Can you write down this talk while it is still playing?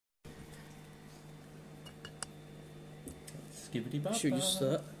Skibbity bop. Should we just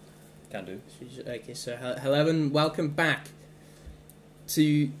start? Can do. Okay, so hello and welcome back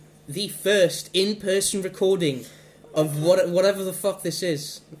to the first in-person recording of whatever the fuck this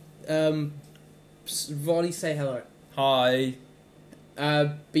is. Ronnie, say hello. Hi.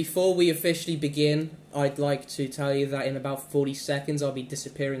 Before we officially begin, I'd like to tell you that in about 40 seconds I'll be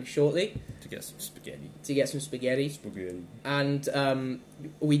disappearing shortly. To get some spaghetti. Spaghetti. And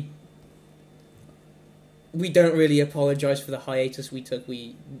we don't really apologise for the hiatus we took.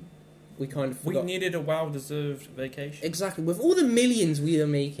 We kind of forgot. We needed a well-deserved vacation. Exactly. With all the millions we are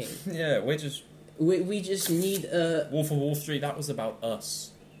making. Yeah, we just need a... Wolf of Wall Street, that was about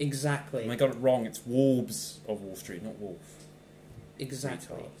us. Exactly. And I got it wrong, it's Wolves of Wall Street, not Wolf.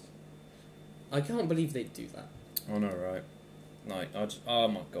 Exactly. Retards. I can't believe they'd do that. I know, right? Like, oh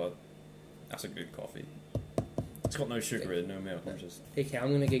my god. That's a good coffee. It's got no sugar in, no milk, I'm just... Okay,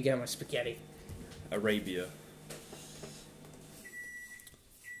 I'm gonna go get my spaghetti. Arabia.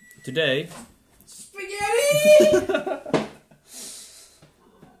 Today... Spaghetti!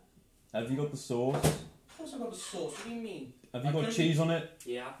 Have you got the sauce? Of course I got the sauce, what do you mean? Have you got cheese on it?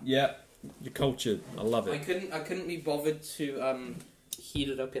 Yeah. Yeah. You're cultured. I love I it. couldn't be bothered to heat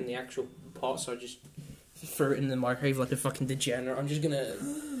it up in the actual pot, so I just threw it in the microwave like a fucking degenerate. I'm just gonna...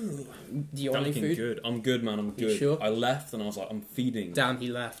 Do you want any food? Good. I'm good, man. I'm good. You sure? I left and I was like, I'm feeding. Damn, he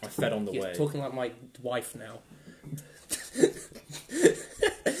left. I fed on the You're way. talking like my wife now.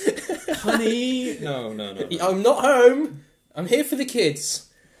 Honey! No. I'm not home. I'm here for the kids.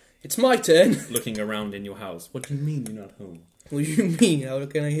 It's my turn. Looking around in your house. What do you mean you're not home? What do you mean? How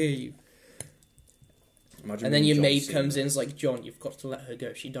can I hear you? Imagine And then being your John maid Cena. comes in, is like, John, you've got to let her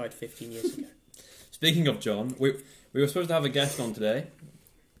go. She died 15 years ago. Speaking of John, we were supposed to have a guest on today.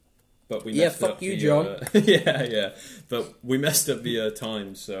 But we Yeah, messed fuck up you, the, John. yeah. But we messed up the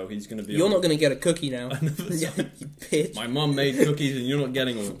time, so he's going to be You're on not going to get a cookie now. another You time. bitch. My mum made cookies and you're not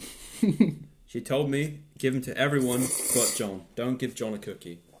getting one. She told me, give them to everyone but John. Don't give John a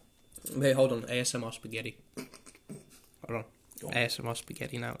cookie. Wait, hold on. ASMR spaghetti. Hold on. Go on. ASMR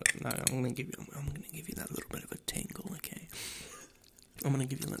spaghetti now. No, I'm gonna give you that little bit of a tingle, okay? I'm gonna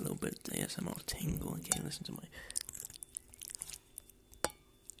give you that little bit of ASMR tingle, okay? Listen to my...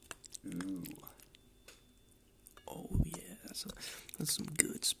 Ooh. Oh yeah, that's some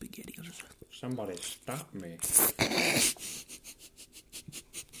good spaghetti. Somebody stop me.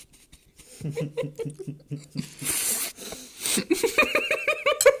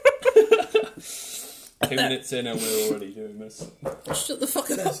 2 minutes in and we're already doing this. Shut the fuck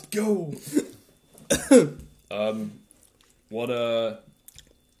up. Let's go. What do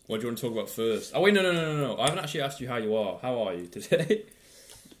you want to talk about first? Oh wait, no. I haven't actually asked you how you are. How are you today?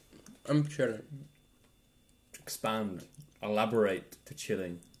 I'm chilling. Expand. Elaborate to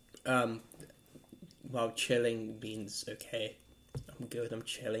chilling. Well, chilling means okay. I'm good. I'm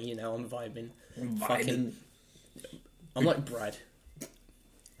chilling. You know, I'm vibing. Vibing. I'm like bread.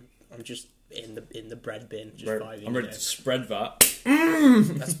 I'm just in the bread bin, just vibing. I'm ready to spread that.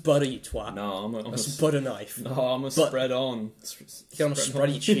 That's butter, you twat. No, That's a butter knife. No, I'm a spread on. Get on spread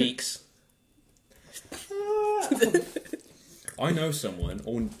your cheeks. I know someone,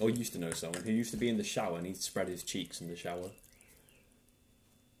 or used to know someone, who used to be in the shower and he'd spread his cheeks in the shower.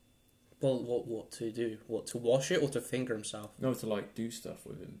 Well, what to do? What, to wash it or to finger himself? No, to like do stuff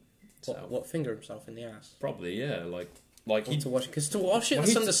with him. What finger himself in the ass? Probably, yeah. Like Or he to wash it? Because to wash it, Well,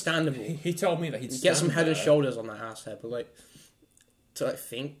 that's he'd- understandable. he told me that he'd Get some stand head and there, shoulders on that ass hair, but like, to like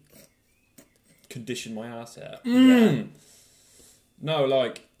think. condition my ass hair. Yeah. No,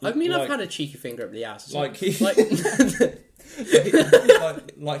 like I mean, like, I've had a cheeky finger up the ass. It's like he like,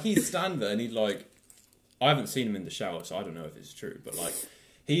 like he'd stand there and he'd like. I haven't seen him in the shower, so I don't know if it's true. But like,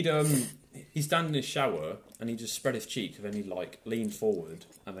 he'd stand in his shower and he'd just spread his cheeks, and then he'd like lean forward,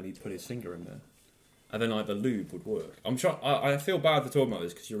 and then he'd put his finger in there, and then like the lube would work. I'm sure. I feel bad for talking about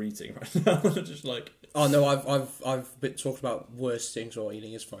this because you're eating right now. Just like. oh no, I've been talked about worse things while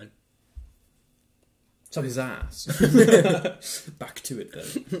eating. It's fine. So his ass. Back to it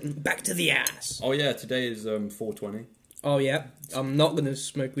then. Back to the ass. Oh yeah, today is 420. Oh yeah, I'm not gonna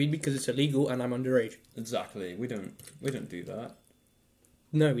smoke weed because it's illegal and I'm underage. Exactly. We don't do that.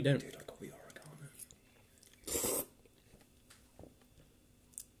 No, we don't. Dude, I got the oregano.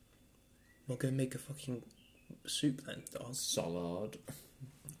 We'll go make a fucking soup then, dog. Salad.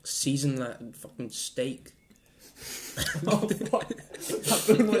 Season that fucking steak. Oh, what?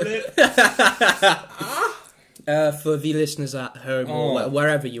 Happened with it? For the listeners at home or Oh.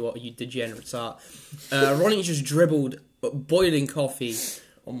 wherever you are, you degenerates are, Ronnie just dribbled boiling coffee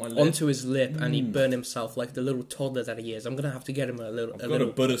on my lip. onto his lip, and he burned himself like the little toddler that he is. I'm gonna have to get him a little. I've got a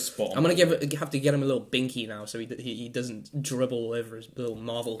butter spot. I'm gonna have to get him a little binky now, so he doesn't dribble all over his little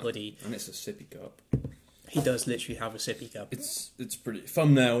Marvel hoodie. And it's a sippy cup. He does literally have a sippy cup. It's pretty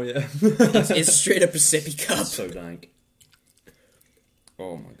thumbnail, yeah. It's straight up a sippy cup. So dank.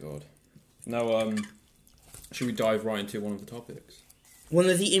 Oh my god. Now, should we dive right into one of the topics? One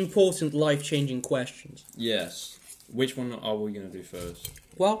of the important life-changing questions. Yes. Which one are we going to do first?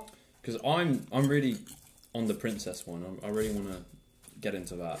 Well, Because I'm really on the princess one. I really want to get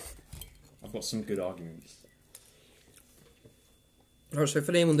into that. I've got some good arguments. alright, so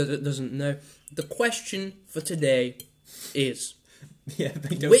for anyone that doesn't know, the question for today is... Yeah,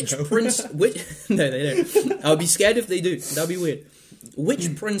 they don't Which know. No, they don't. I'll be scared if they do. That'd be weird.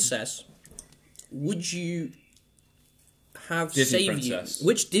 Which princess would you have Disney save princess. you?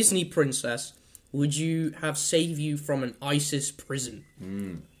 Which Disney princess would you have save you from an ISIS prison?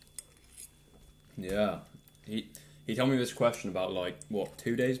 Yeah. He told me this question about, like, what,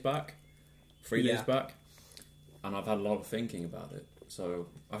 2 days back? 3 days Yeah. back? And I've had a lot of thinking about it. So,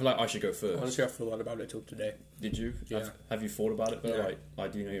 I feel like I should go first. Honestly, I thought about it till today. Did you? Yeah. Have you thought about it, though? Yeah.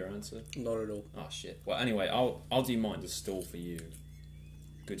 Like, do you know your answer? Not at all. Oh, shit. Well, anyway, I'll do mine to stall for you.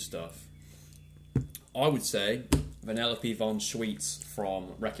 Good stuff. I would say Vanellope von Schweetz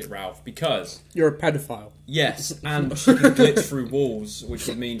from Wreck-It Ralph, because... You're a pedophile. Yes, and she can glitch through walls, which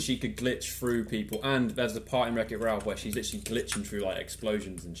would mean she could glitch through people. And there's the part in Wreck-It Ralph where she's literally glitching through like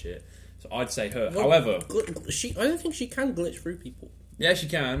explosions and shit. So I'd say her. Well, However, I don't think she can glitch through people. yeah, she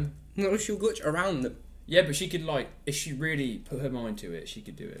can. No, she'll glitch around them. Yeah, but she could like, if she really put her mind to it, she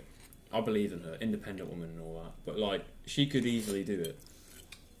could do it. I believe in her, independent woman and all that. But like, she could easily do it.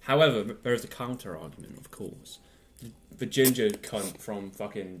 However, there is a counter argument, of course. The ginger cunt from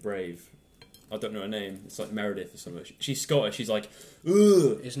fucking Brave. I don't know her name. It's like Meredith or something. She's Scottish. She's like,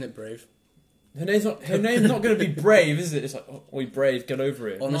 ugh. Isn't it Brave? Her name's not going to be Brave, is it? It's like, oi, Brave, get over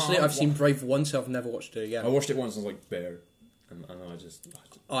it. Honestly, No, I've seen Brave once, I've never watched it again. I watched it once and I was like, Bear. And I just...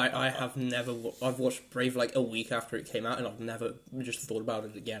 I have never... I've watched Brave like a week after it came out, and I've never just thought about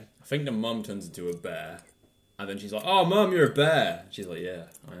it again. I think the mum turns into a bear. And then she's like, oh, Mum, you're a bear. She's like, yeah,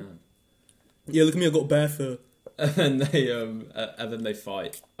 I am. Yeah, look at me, I've got bear fur. And then they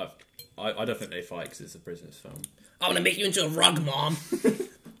fight. I don't think they fight because it's a business film. I'm gonna make you into a rug, Mom.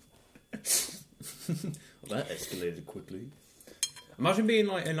 Well, that escalated quickly. Imagine being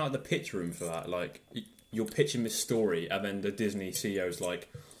like in like the pitch room for that. Like you're pitching this story, and then the Disney CEO's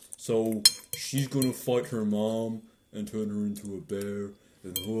like, "So she's gonna fight her mom and turn her into a bear."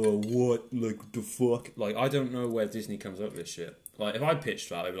 And what? Like the fuck? Like I don't know where Disney comes up with this shit. Like if I pitched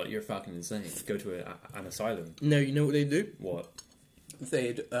that, I'd be like, "You're fucking insane. Go to an asylum." No, you know what they do? What?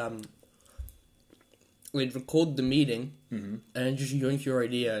 They'd record the meeting and then just yoink your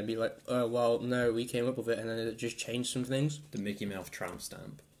idea and be like, oh, well, no, we came up with it, and then it just changed some things. The Mickey Mouse tramp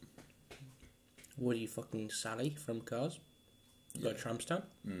stamp. What are you, fucking Sally from Cars? Got a tramp stamp?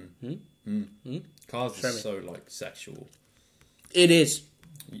 Cars Show me. is so like sexual. It is.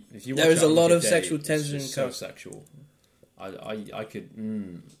 If you There watch is it a on lot like of day, sexual it's tension just in so Cars. sexual. I could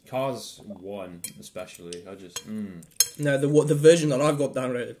Cars 1 especially. I just No, the version that I've got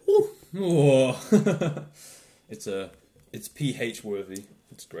downloaded. Woo. Oh. it's pH worthy.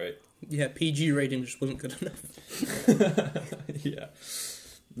 It's great. Yeah, PG rating just wasn't good enough. Yeah.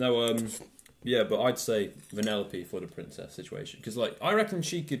 No. Yeah, but I'd say Vanellope for the princess situation because like I reckon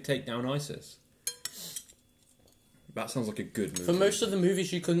she could take down ISIS. That sounds like a good movie. For most of the movies,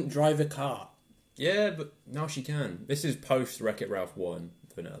 she couldn't drive a car. Yeah, but now she can. This is post Wreck-It Ralph 1,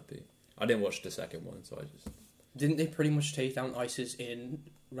 Vanellope. I didn't watch the second one, so I just... Didn't they pretty much take down ISIS in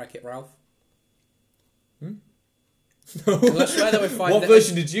Wreck-It Ralph? I swear they were fighting... What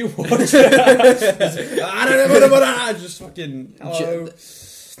version did you watch? I don't know. Just fucking... Hello.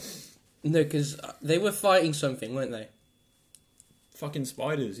 No, because they were fighting something, weren't they? Fucking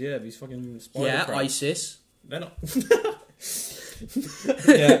spiders, yeah. These fucking spider Yeah, crabs. ISIS. They're not...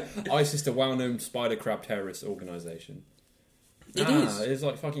 Yeah, ISIS, the well-known spider crab terrorist organisation. It is. It's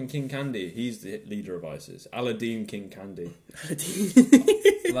like fucking King Candy. He's the leader of ISIS. Aladdin King Candy.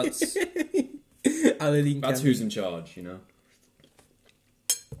 That's Aladdin that's Candy. who's in charge, you know?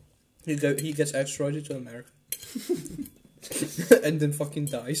 He gets extradited to America. And then fucking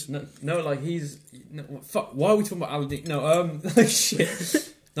dies. No, like he's... No, fuck, why are we talking about Aladdin? No, shit.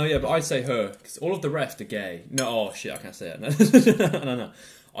 No, yeah, but I'd say her, because all of the rest are gay. No, oh shit, I can't say it. No.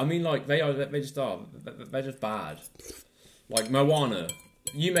 I mean, like, they just are. They're just bad. Like, Moana.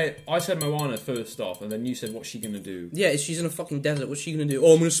 I said Moana first off, and then you said, what's she gonna do? Yeah, she's in a fucking desert. What's she gonna do?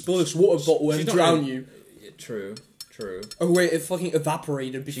 Oh, I'm gonna spill this water bottle and She's not drown really- you. True. true. Oh wait, it fucking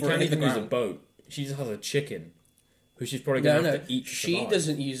evaporated She before can't it hit the even use a ground. boat. She just has a chicken, who she's probably No, gonna no, have to eat. To she survive.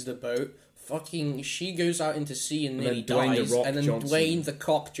 doesn't use the boat. Fucking, she goes out into sea and And nearly then Dwayne The dies, Rock and then Johnson. Dwayne the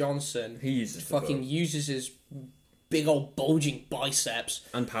Cock Johnson He uses the fucking boat. uses his big old bulging biceps.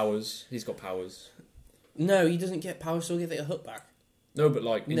 And powers. He's got powers. No, he doesn't get power, so he'll get a hook back. No, but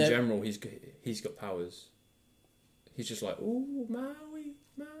like in No. general, he's got powers. He's just like, ooh, Maui,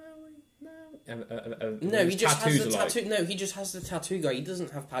 Maui, Maui. No, he his just has the tattoos are like- tattoo. No, he just has the tattoo guy. He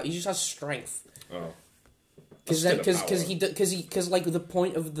doesn't have power. He just has strength. Oh. Because That's still a power. like the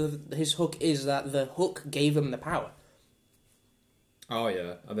point of his hook is that the hook gave him the power. Oh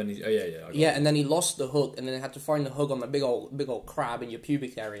yeah, and then he's I got Yeah, it. and then he lost the hook, and then had to find the hook on the big old crab in your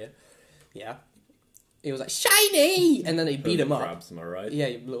pubic area. Yeah, he was like shiny, and then they beat him up. Crabs, am I right? Yeah,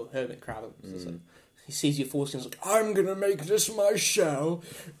 your little hermit crab. So he sees your foreskins like, I'm gonna make this my shell.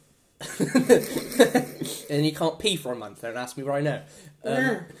 And you can't pee for a month. Don't ask me right now.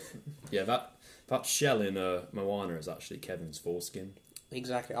 Yeah, that shell in Moana is actually Kevin's foreskin.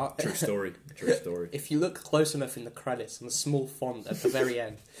 Exactly. True story. True story. If you look close enough in the credits, in the small font at the very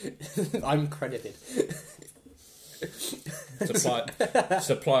end, I'm credited.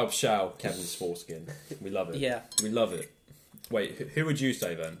 Supply of shell, Kevin's foreskin. We love it. Yeah. We love it. Wait, who would you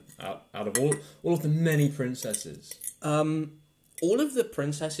say then? Out of all of the many princesses? All of the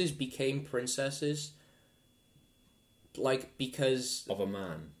princesses became princesses, like, because... Of a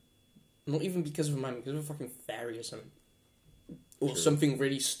man. Not even because of a man, because of a fucking fairy or something. Or True. something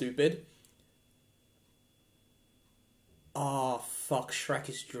really stupid. Oh, fuck, Shrek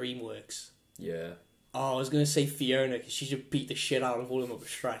is DreamWorks. Yeah. Oh, I was gonna say Fiona, because she should beat the shit out of all of them with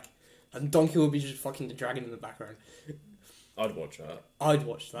Shrek. And Donkey would be just fucking the dragon in the background. I'd watch that. I'd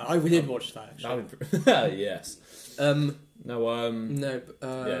watch that. I did watch that, actually. That would yes. No, Yeah,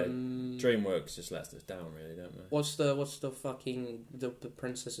 but, DreamWorks just lets us down, really, don't they? what's the fucking, the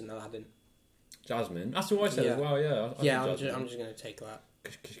princess in Aladdin? Jasmine. That's what I said Yeah. as well, yeah. I Yeah, think I'm just gonna take that.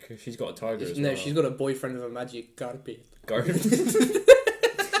 Cause she's got a tiger as No, well. she's got a boyfriend with a magic carpet. Garden.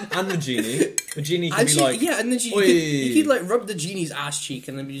 And the genie. The genie can And be she, like, yeah, and then you "Oi." could like rub the genie's ass cheek,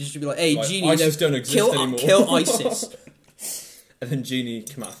 and then you just be like, "Hey, Like, genie, ISIS don't exist kill anymore." kill ISIS and then genie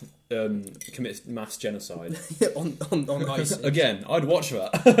commits mass genocide. on ISIS." Again, I'd watch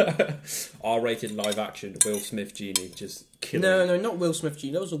that. R-rated live action, Will Smith genie, just killing. No, not Will Smith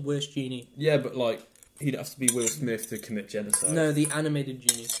genie. That was the worst genie. Yeah, but like, he'd have to be Will Smith to commit genocide. No, the animated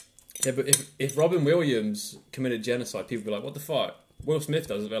genie. Yeah, but if Robin Williams committed genocide, people would be like, what the fuck? Will Smith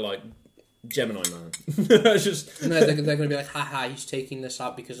does it, they're like, Gemini Man. It's just... No, they're gonna be like, haha, he's taking this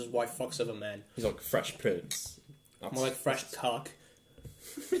out because his wife fucks other men. He's like Fresh Prince. That's More like fresh cock.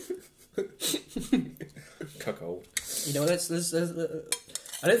 cuckold. You know, let's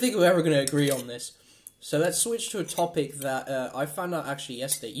I don't think we're ever gonna agree on this. So let's switch to a topic that I found out actually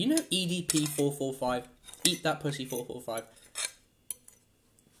yesterday. You know EDP 445? Eat that pussy 445.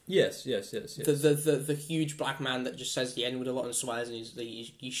 Yes. The huge black man that just says the N word a lot and swears, and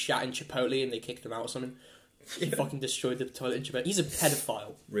he's shat in Chipotle and they kicked him out or something. He fucking destroyed the toilet in Chipotle. He's a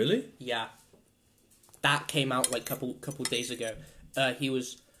pedophile. Really? Yeah, that came out like couple days ago. He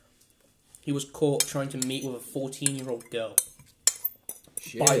was caught trying to meet with a 14-year-old girl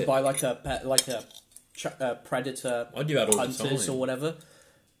Shit. by like a predator I do that all the hunters time. or whatever.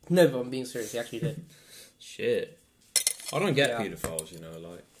 No, but I'm being serious. He actually did. Shit. I don't get Yeah. paedophiles, you know,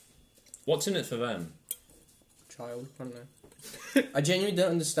 like... What's in it for them? Child, I don't know. I genuinely don't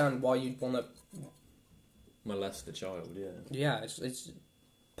understand why you'd want to. Molest the child, yeah. Yeah, it's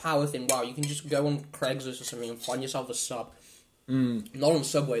power thing. Wow, you can just go on Craigslist or something and find yourself a sub. Not on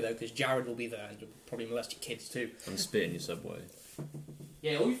Subway though, because Jared will be there and you'll probably molest your kids too. And spit in your Subway.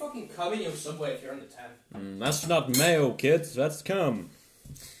 Yeah, all you fucking come in your Subway if you're under 10. That's not male, kids. That's cum.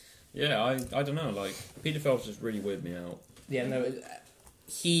 Yeah, I don't know, like... Paedophiles just really weird me out. Yeah, no,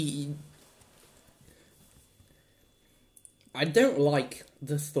 I don't like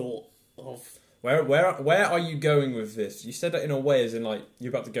the thought of... Where are you going with this? You said that in a way as in like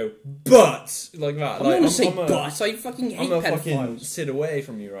you're about to go, but like that. I'm like, not gonna say I'm a- but, I fucking hate I'm gonna fucking pedophiles. sit away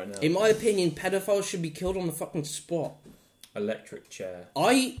from you right now. In my opinion, pedophiles should be killed on the fucking spot. Electric chair.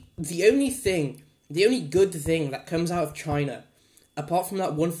 The only good thing that comes out of China, apart from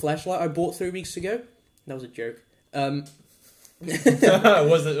that one flashlight I bought 3 weeks ago, that was a joke. Was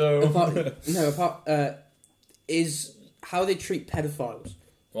it though? Is how they treat pedophiles.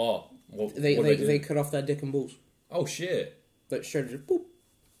 Oh, what They do? cut off their dick and balls. Oh shit! Like straight just boop.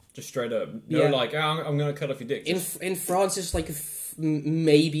 Just straight up. No, Yeah. like I'm gonna cut off your dick. In France, it's like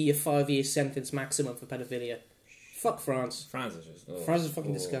maybe a 5-year sentence maximum for pedophilia. Fuck France. France is just... France is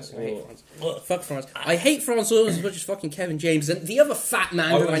fucking disgusting. I hate France. Fuck France. I hate France almost as much as fucking Kevin James and the other fat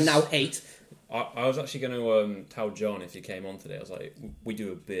man that I now hate. I was actually going to tell John if he came on today. I was like, we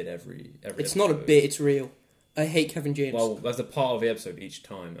do a bit every It's episode. not a bit, it's real. I hate Kevin James. Well, there's a part of the episode each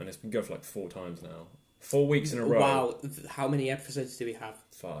time, and it's been going for like 4 times now. 4 weeks in a row. Wow, how many episodes do we have?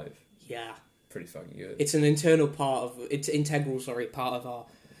 5. Yeah. Pretty fucking good. It's an internal part of... It's integral, part of our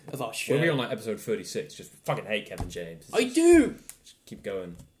show. We'll be on like episode 36. Just fucking hate Kevin James. I do! Just keep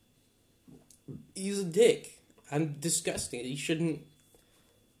going. He's a dick. And disgusting. He shouldn't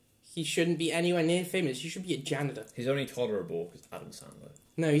be anywhere near famous. He should be a janitor. He's only tolerable because Adam Sandler.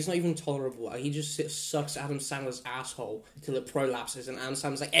 No, he's not even tolerable. He just sucks Adam Sandler's asshole till it prolapses, and Adam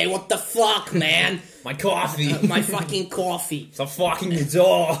Sandler's like, "Hey, what the fuck, man? My coffee! My fucking coffee! Stop fucking the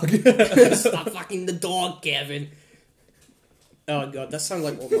dog! Stop fucking the dog, Kevin!" Oh god, that sounds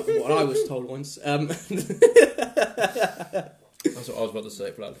like what I was told once. That's what I was about to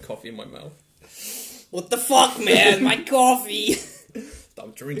say, but I had coffee in my mouth. What the fuck, man? My coffee!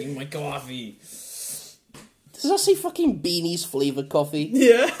 Stop drinking my coffee! Does that say fucking Beanie's flavoured coffee?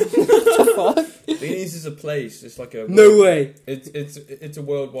 Yeah! What the fuck? Beanies is a place. It's like a... No way! It's a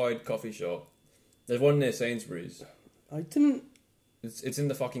worldwide coffee shop. There's one near Sainsbury's. I didn't... It's in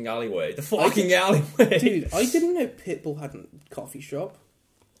the fucking alleyway. The fucking alleyway! Dude, I didn't know Pitbull had a coffee shop.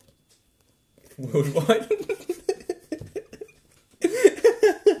 Worldwide?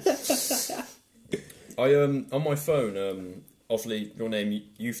 On my phone, obviously your name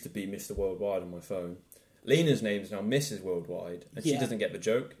used to be Mr. Worldwide on my phone. Lena's name is now Mrs. Worldwide, and she doesn't get the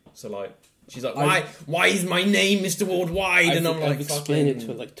joke. So like, she's like, why is my name Mr. Worldwide? And I'm like, I've explained it to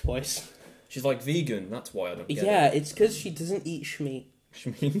her like twice. She's like vegan. That's why I don't get it. Yeah, it's because she doesn't eat schmeat.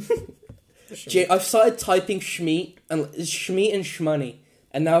 Schmeat. I've started typing schmeat and it's schmeat and shmoney,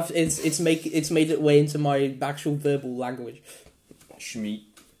 and now it's made its way into my actual verbal language. Schmeat.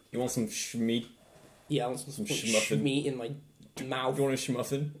 You want some schmeat? Yeah, I want some schmuffin. schmeat in my mouth. You want a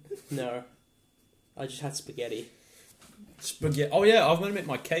schmuffin? No, I just had spaghetti. Spaghetti. Oh yeah, I was going to make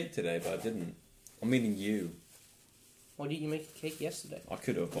my cake today, but I didn't. I'm meaning you. Why didn't you make a cake yesterday? I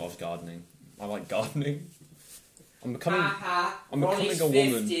could have, but I was gardening. I like gardening. I'm becoming a Ronnie's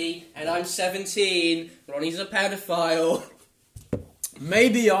woman. 50 and I'm 17. Ronnie's a pedophile.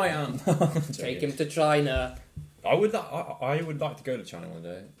 Maybe I am. Take him to China. I would like to go to China one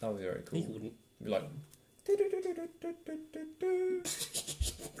day. That would be very cool. He wouldn't. Be like.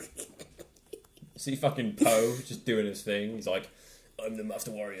 See fucking Poe just doing his thing. He's like, I'm the Master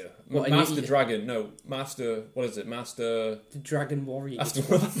Warrior. What, Master Dragon. No, Master. What is it? Master. The Dragon Warrior. Master.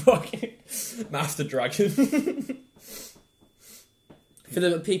 What the fuck? Master Dragon. For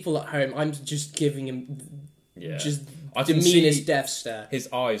the people at home, I'm just giving him just I the can meanest see death stare. his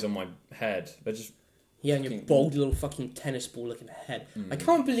eyes on my head. They're just. Yeah, and your bald little fucking tennis ball looking head. I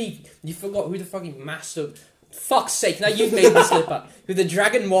can't believe you forgot who the fucking master... Fuck's sake, now you've made me slip up. Who the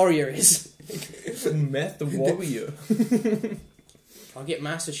Dragon Warrior is. Master Warrior. I'll get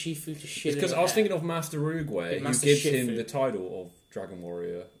Master Shifu to shit Because I was thinking of Master Uruguay, who Master gives Shifu. him the title of Dragon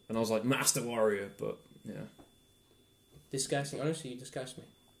Warrior. And I was like, Master Warrior, but yeah. Disgusting. Honestly, you disgust me.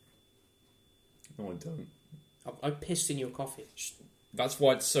 No, I don't. I pissed in your coffee. That's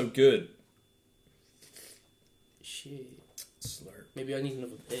why it's so good. Shit. Slurp. Maybe I need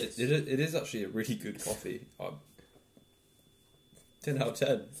another piss. It is actually a really good coffee. 10 out of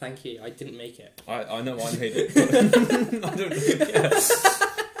 10. Thank you. I didn't make it. I know I made it, but I don't really care.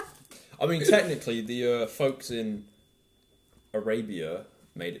 I mean, technically, the folks in Arabia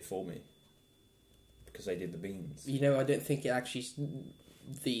made it for me. Because they did the beans. You know, I don't think it actually...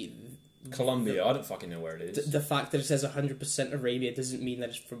 Colombia, I don't fucking know where it is. The fact that it says 100% Arabia doesn't mean that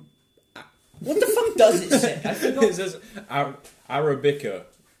it's from... What the fuck does it say? I forgot. It says Arabica.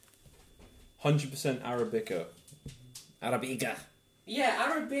 100% Arabica. Arabica. Yeah,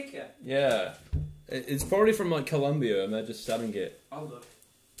 Arabica. Yeah. It's probably from like Colombia and they're just selling it I'll look.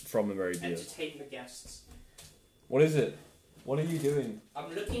 from Arabia. Entertain the guests. What is it? What are you doing?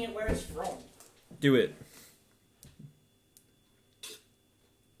 I'm looking at where it's from. Do it.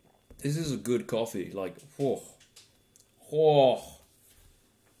 This is a good coffee. Like, whoa. Whoa.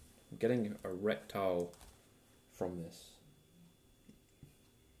 I'm getting erectile from this.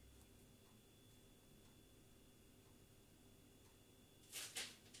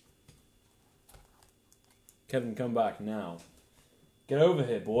 Kevin, come back now. Get over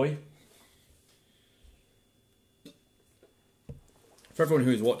here, boy. For everyone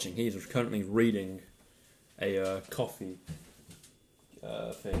who is watching, he is currently reading a coffee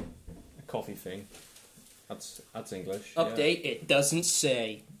thing. A coffee thing. That's English. Update, it doesn't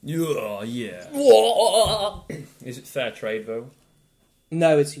say. Yeah. Is it fair trade though?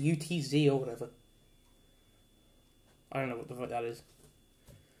 No, it's UTZ or whatever. I don't know what the fuck that is.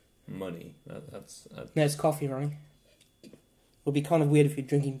 Money. That's No, it's coffee, Ronnie. It would be kind of weird if you're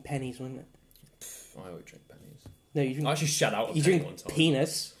drinking pennies, wouldn't it? I always drink pennies. No, you drink. I actually shat out a You penny drink one time.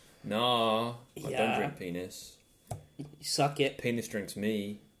 penis. Nah, I Yeah. don't drink penis. You suck it. Penis drinks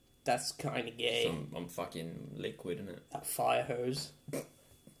me. That's kind of gay. So I'm fucking liquid, innit? That fire hose.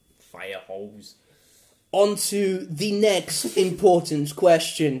 Fire hose. On to the next important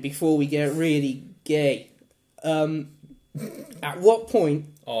question before we get really gay. At what point?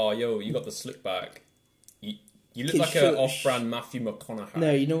 Oh, yo, you got the slick back. You look Kid like Shush. an off-brand Matthew McConaughey.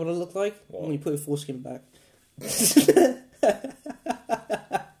 No, you know what I look like? What? When you put your foreskin back.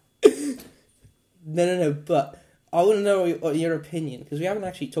 No, but I want to know your opinion, because we haven't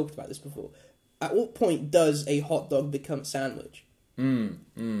actually talked about this before. At what point does a hot dog become a sandwich?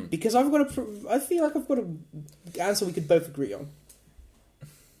 Because I feel like I've got an answer we could both agree on.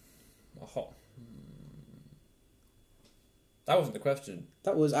 A hot. That wasn't the question.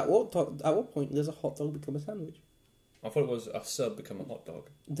 That was, at what point does a hot dog become a sandwich? I thought it was a sub become a hot dog.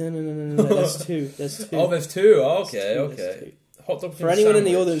 No, there's two. There's two. Oh, there's two. Oh, okay, There's two, okay. there's two. Hot dog For becomes anyone in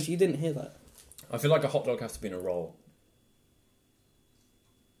the sandwich. audience, you didn't hear that. I feel like a hot dog has to be in a roll.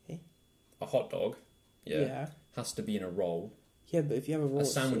 Eh? A hot dog, Yeah. has to be in a roll. Yeah, but if you have a roll, A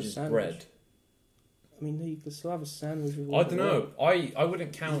it's still sandwich is bread. I mean, no, you can still have a sandwich with I don't know. I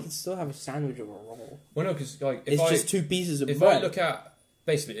wouldn't You count. can still have a sandwich with a roll. Well, no, because like if It's I just two pieces of if bread. I look at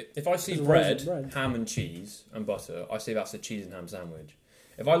basically if I see It's bread, rolls of bread. ham and cheese and butter, I say that's a cheese and ham sandwich.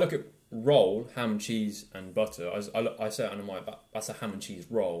 If I look at roll, ham, cheese and butter, I say it under my that's a ham and cheese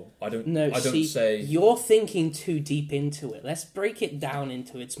roll. I don't say you're thinking too deep into it. Let's break it down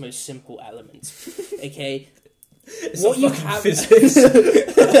into its most simple elements. Okay, it's what not you fucking have- physics.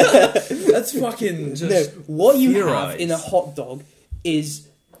 That's fucking just what you have theorise. in a hot dog is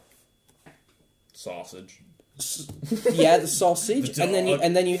sausage. the sausage, The and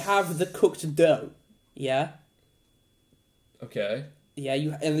then dog. you have the cooked dough. Yeah, Okay,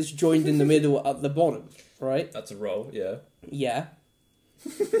 and it's joined in the middle at the bottom, right? that's a roll. Yeah. Yeah.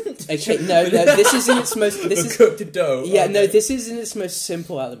 Okay, no, this is in its most. This is cooked dough. Yeah, okay. no, this is in its most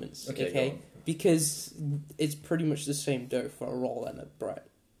simple elements. Okay, Okay, go on. because it's pretty much the same dough for a roll and a bread.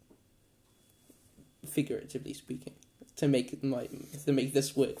 Figuratively speaking, to make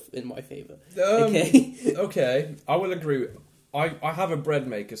this work in my favor. Okay. Okay, I will agree. I have a bread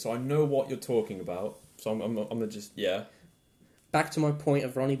maker, so I know what you're talking about. So I'm gonna just Back to my point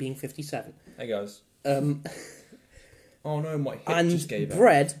of Ronnie being 57. Hey guys. Um, Oh no, my hip and just gave out.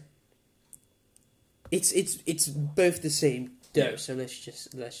 bread. It's both the same dough. Yeah. So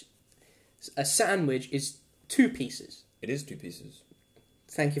let's. A sandwich is two pieces. It is two pieces.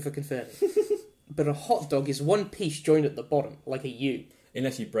 Thank you for confirming. But a hot dog is one piece joined at the bottom, like a U.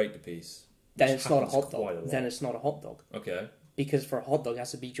 Unless you break the piece. Then which it's not a happens hot quite a dog. lot. Then it's not a hot dog. Okay. Because for a hot dog, it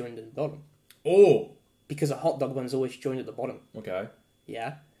has to be joined at the bottom. Oh. Because a hot dog one's always joined at the bottom. Okay.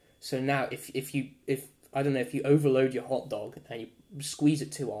 Yeah? So now, if I don't know, if you overload your hot dog and you squeeze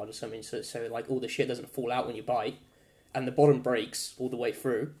it too hard or something, so like all the shit doesn't fall out when you bite, and the bottom breaks all the way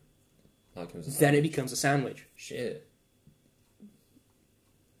through, That becomes a then it sandwich. becomes a sandwich. Shit.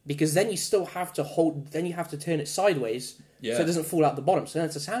 Because then you still have to then you have to turn it sideways Yeah. so it doesn't fall out the bottom, so then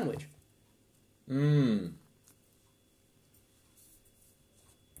it's a sandwich.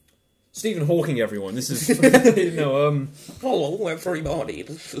 Stephen Hawking, everyone. This is Hello, everybody.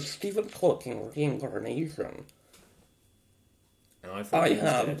 This is Stephen Hawking reincarnation. And I thought he was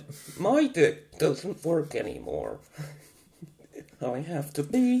dead. My dick doesn't work anymore. I have to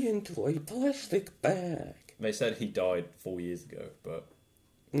be into a plastic bag. They said he died 4 years ago, but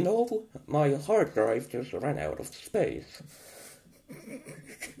No, my hard drive just ran out of space.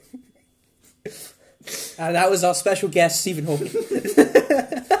 And that was our special guest, Stephen Hawking.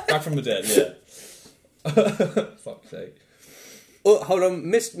 back from the dead. Yeah. Fuck's sake. Oh, hold on,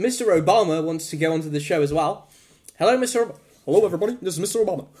 Mr. Obama wants to go onto the show as well. Hello, Mr. Obama. Hello, everybody. This is Mr.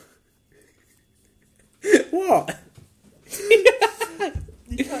 Obama. What?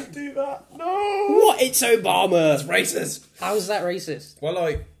 You can't do that. No. What? It's Obama. That's racist. How is that racist? Well,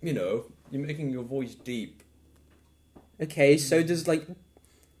 like, you're making your voice deep. Okay, so does like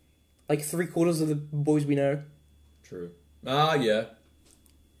 3/4 of the boys we know. True. Ah, yeah.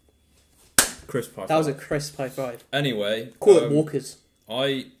 Crisp high That was a five. crisp high five. Anyway. Call it Walkers.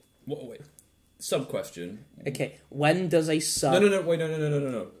 Wait. Sub question. Okay, when does a sub? No. Wait,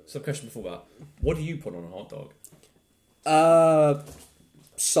 no. Sub question before that. What do you put on a hot dog?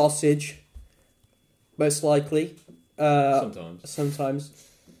 Sausage. Most likely. Sometimes. Sometimes.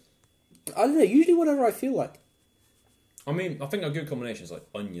 I don't know. Usually, whatever I feel like. I mean, I think a good combination is like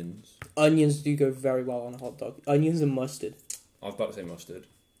onions. Onions do go very well on a hot dog. Onions and mustard. I was about to say mustard.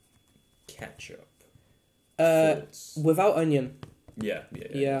 Ketchup. Thoughts? Without onion. Yeah.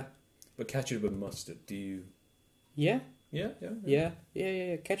 But ketchup and mustard, do you... Yeah.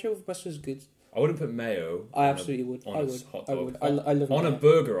 Yeah. Ketchup with mustard is good. I wouldn't put mayo. I absolutely would. On I a would. hot I dog. would. I love on mayo. a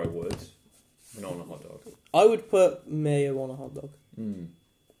burger, I would. But not on a hot dog. I would put mayo on a hot dog.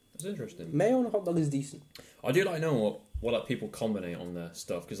 That's interesting. Mayo on a hot dog is decent. I do like knowing what like people combine on their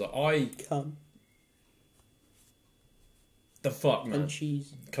stuff because like Cum the fuck man and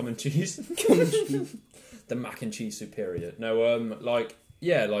cheese. Cum and cheese. Cum and cheese. The mac and cheese superior. No,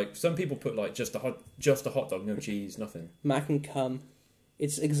 like some people put like just a hot dog, no cheese, nothing. Mac and cum.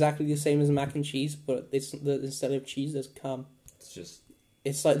 It's exactly the same as mac and cheese, but instead of cheese, there's cum.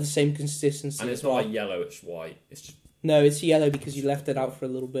 It's like the same consistency. And it's not like yellow; it's white. It's just no, it's yellow because you left it out for a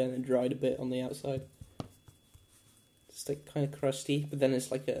little bit and it dried a bit on the outside. It's like kind of crusty, but then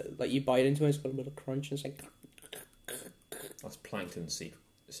it's like you bite into it, it's got a bit of crunch, and it's like. That's Plankton's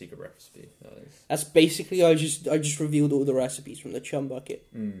secret recipe. That is. That's basically I just revealed all the recipes from the chum bucket.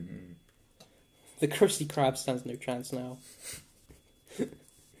 Mm-hmm. The crusty crab stands no chance now.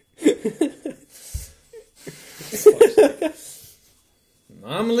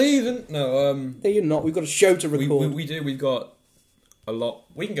 I'm leaving. No, No, you're not. We've got a show to record. we do. We've got a lot.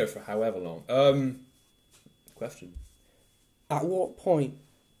 We can go for however long. Question. At what point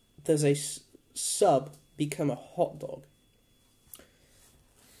does a sub become a hot dog?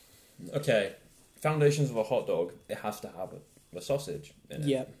 Okay, foundations of a hot dog. It has to have a sausage in it.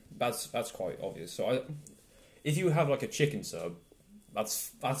 Yeah, that's quite obvious. So if you have like a chicken sub,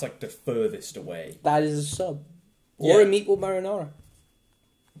 that's like the furthest away. that is a sub, or Yeah. a meatball marinara.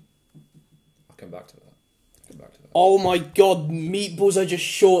 I'll come back to that. Oh my god, meatballs are just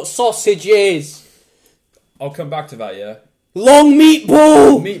short sausages. I'll come back to that. Yeah. Long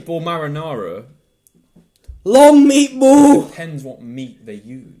meatball. Meatball marinara. Long meatball. Depends what meat they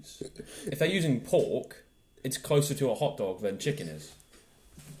use. If they're using pork, it's closer to a hot dog than chicken is.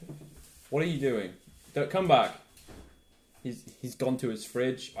 What are you doing? Don't come back. He's gone to his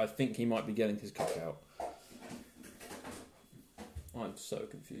fridge. I think he might be getting his cock out. I'm so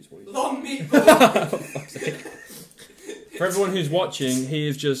confused. What he's Long meatball. For everyone who's watching, he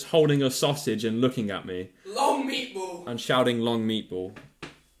is just holding a sausage and looking at me Long meatball. and shouting "long meatball."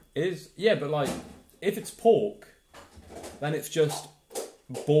 But like, if it's pork, then it's just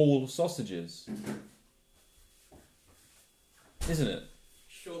ball sausages, isn't it?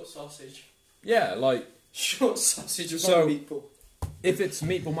 Short sausage. Yeah, like Short sausage with So- long meatball. if it's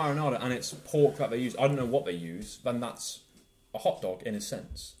meatball marinara and it's pork that they use, I don't know what they use, then that's a hot dog in a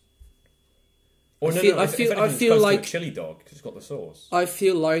sense. Or I no, feel- no, I if feel- anything, I it's feel close to like- a chili dog because it's got the sauce. I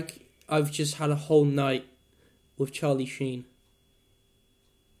feel like I've just had a whole night with Charlie Sheen.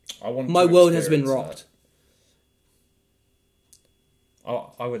 I want. My to world has been experience rocked.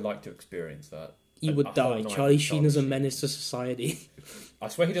 that. I would like to experience that. You A would whole die. night Charlie with Sheen is a menace to society. I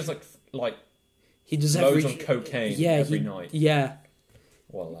swear he does like He does loads every of cocaine yeah, every he- night. Yeah,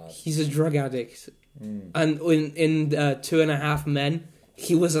 What a lad. he's a drug addict. And in 2.5 Men,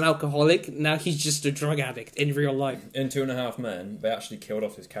 he was an alcoholic. Now he's just a drug addict in real life. In 2.5 Men, they actually killed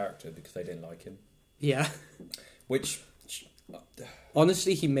off his character because they didn't like him. Yeah. Which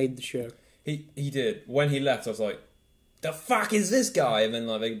Honestly, he made the show. he did. When he left, I was like, "The fuck is this guy?" And then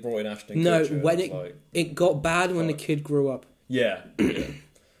like they brought in Ashton No, Kutcher. when and I was like, it got bad when the Fuck. kid grew up. yeah.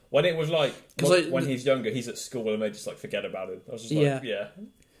 When it was like 'Cause when he's younger, he's at school and they just like forget about him. I was just Yeah. like, yeah.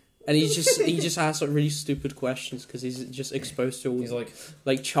 And he just asks like really stupid questions because he's just exposed to all He's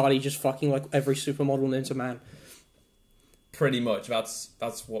like Charlie just fucking like every supermodel known to man. pretty much that's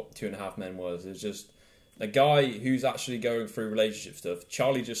what 2.5 Men was. It's just a guy who's actually going through relationship stuff.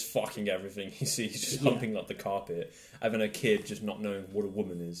 Charlie just fucking everything he sees, just Yeah. humping like the carpet, and then a kid just not knowing what a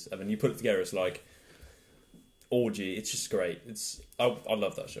woman is, and then you put it together, it's like orgy. It's just great. I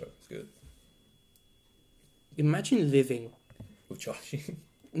love that show. It's good Imagine living with Charlie.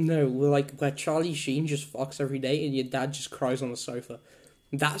 where Charlie Sheen just fucks every day and your dad just cries on the sofa.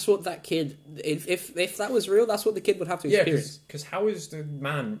 That's what that kid. If that was real, that's what the kid would have to Yeah, experience. because how is the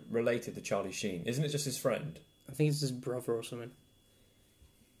man related to Charlie Sheen? Isn't it just his friend? I think it's his brother or something.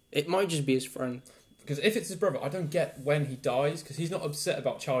 It might just be his friend. Because if it's his brother, I don't get when he dies, because he's not upset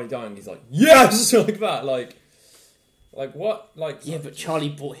about Charlie dying. He's like, yes! Like that. Like what? Like, Yeah, but Charlie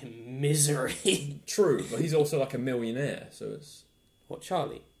brought him misery. true, but he's also like a millionaire, so it's... What,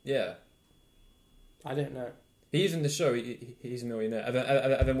 Charlie? Yeah. I don't know. He's in the show, he's a millionaire.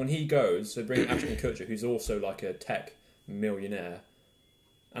 And then when he goes, they bring Ashton Kutcher, who's also like a tech millionaire.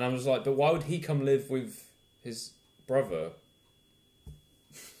 And I was like, but why would he come live with his brother?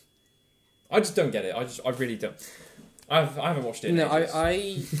 I just don't get it. I really don't. I haven't watched it in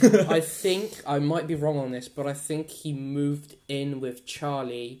ages. I think, I might be wrong on this, but I think he moved in with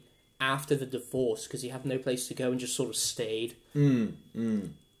Charlie after the divorce because he had no place to go and just sort of stayed.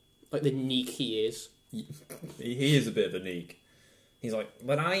 Like the neek he is. He is a bit of a neek. He's like,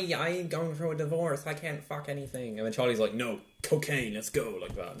 but I ain't going through a divorce. I can't fuck anything. And then Charlie's like, no, cocaine, let's go,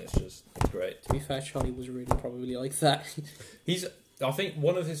 like that. And it's great. To be fair, Charlie was really probably like that. I think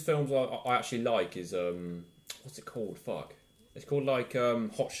one of his films I actually like is what's it called? Fuck, it's called like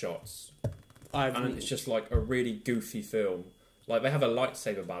Hot Shots, and it's just like a really goofy film. Like they have a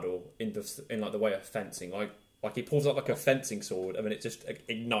lightsaber battle in like the way of fencing. Like he pulls out like a fencing sword and then it just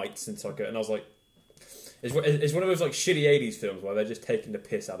ignites into like and I was like, it's one of those like shitty 80s films where they're just taking the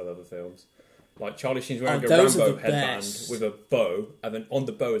piss out of other films. Like Charlie Sheen's wearing a Rambo headband with a bow, and then on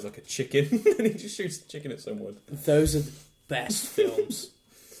the bow is like a chicken, and he just shoots the chicken at someone. Those are the best films.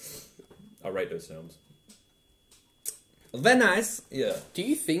 I rate those films. They're nice. Yeah. Do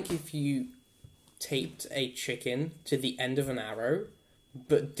you think if you taped a chicken to the end of an arrow,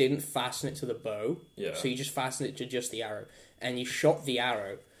 but didn't fasten it to the bow, so you just fastened it to just the arrow, and you shot the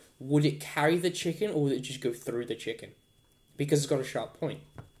arrow, would it carry the chicken, or would it just go through the chicken? Because it's got a sharp point.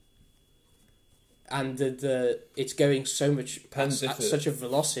 And it's going so much at such a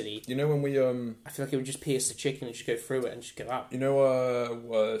velocity. You know when we I feel like it would just pierce the chicken and just go through it and just go out. You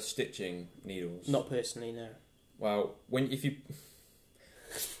know stitching needles? Not personally, no. Well, if you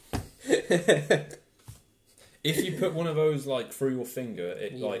put one of those like through your finger,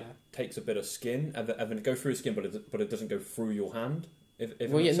 it like takes a bit of skin and then it goes through the skin, but it doesn't go through your hand. If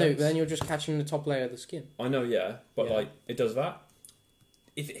then you're just catching the top layer of the skin. I know, but like it does that.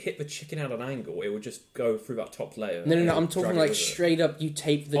 If it hit the chicken at an angle, it would just go through that top layer. No, I'm talking like straight up. You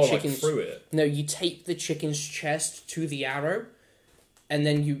tape the chicken's... like through it? No, you tape the chicken's chest to the arrow, and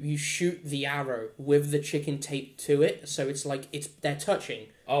then you shoot the arrow with the chicken taped to it, so it's like they're touching.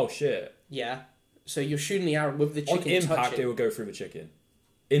 Oh shit! Yeah, so you're shooting the arrow with the chicken touching. On impact, it would go through the chicken.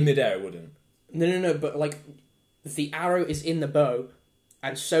 In midair, it wouldn't. No, but like the arrow is in the bow,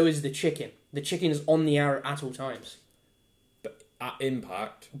 and so is the chicken. The chicken is on the arrow at all times. At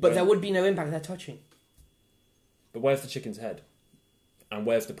impact. But there would be no impact, they're touching. But where's the chicken's head? And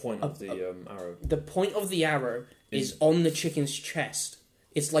where's the point of the arrow? The point of the arrow is on the chicken's chest.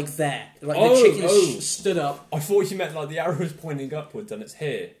 It's like there. Like the chicken's stood up. I thought you meant like the arrow is pointing upwards and it's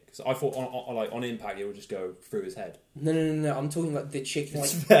here. Because I thought on impact it would just go through his head. No. I'm talking like the chicken.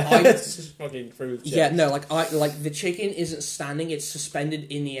 Like it's just fucking through his chest. Yeah, no, like the chicken isn't standing, it's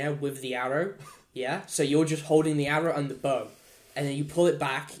suspended in the air with the arrow. Yeah? So you're just holding the arrow and the bow. And then you pull it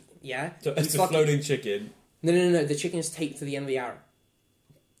back, yeah? So it's a floating chicken. No. The chicken is taped to the end of the arrow.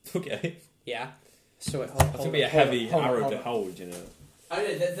 Okay. Yeah? So it's going to be a heavy arrow to hold, you know. I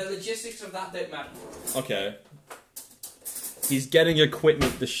don't know, the logistics of that don't matter. Okay. He's getting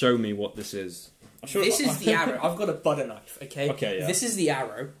equipment to show me what this is. This is the arrow. I've got a butter knife, okay? Okay, yeah. This is the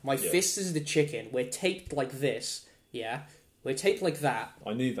arrow. My fist is the chicken. We're taped like this, yeah? We're taped like that.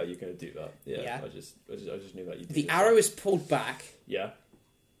 I knew that you were going to do that. Yeah. I just knew that you did. The arrow is pulled back. Yeah.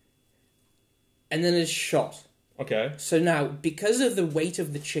 And then it's shot. Okay. So now, because of the weight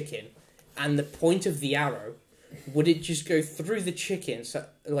of the chicken and the point of the arrow, would it just go through the chicken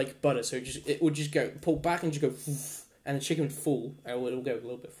like butter? So it would just go pull back and just go, and the chicken would fall, or it will go a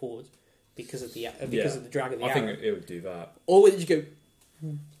little bit forward because of the drag of the arrow. I think it would do that. Or would it just go?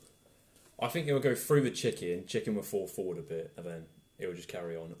 I think it will go through the chicken will fall forward a bit, and then it will just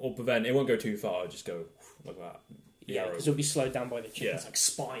carry on. But then it won't go too far, it'll just go like that. Yeah, because it'll be slowed down by the chicken's like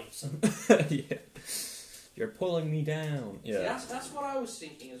spine or something. Yeah. You're pulling me down. Yeah. See, that's what I was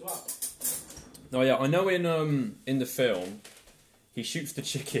thinking as well. No, yeah, I know in the film, he shoots the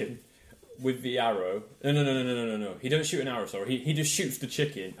chicken with the arrow. No. He doesn't shoot an arrow, sorry. He just shoots the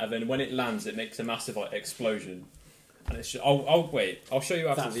chicken, and then when it lands, it makes a massive explosion. And it's just, I'll wait. I'll show you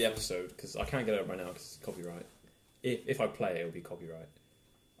after the episode because I can't get it up right now because it's copyright. If I play it, it'll be copyright.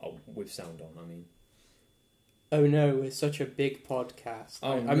 With sound on, I mean. Oh no, it's such a big podcast.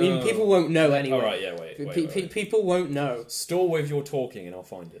 Oh, I mean, people won't know anyway. Alright, yeah, wait. People won't know. Store with your talking and I'll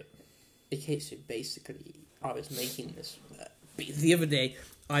find it. Okay, so basically, I was making this. The other day,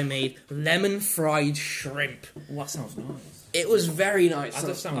 I made lemon fried shrimp. Well, that sounds nice. It was very nice. That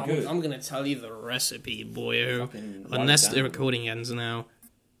does sound good. I'm going to tell you the recipe, boyo. Unless the recording ends now.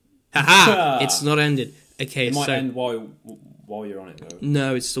 Haha! It's not ended. Okay, it might end while you're on it, though.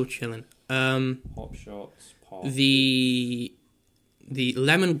 No, it's still chilling. Hot shots, the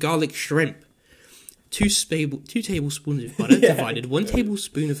lemon garlic shrimp. 2 tablespoons of butter divided, 1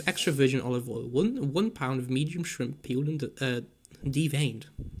 tablespoon of extra virgin olive oil, 1 pound of medium shrimp peeled and deveined.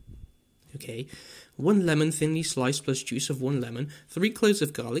 Okay. 1 lemon thinly sliced plus juice of 1 lemon, 3 cloves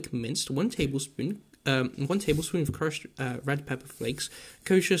of garlic minced, 1 tablespoon of crushed red pepper flakes,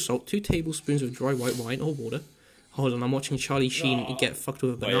 kosher salt, 2 tablespoons of dry white wine or water. Hold on, I'm watching Charlie Sheen get fucked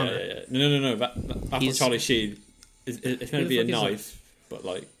with a banana. Wait, yeah. No. That's not Charlie Sheen. It's going to be a knife, but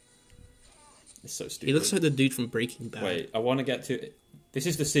like, it's so stupid. He looks like the dude from Breaking Bad. Wait, I want to get to. This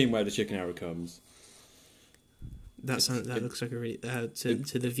is the scene where the chicken arrow comes. That looks like a really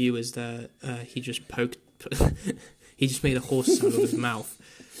to the viewers that he just poked. He just made a horse sound with his mouth.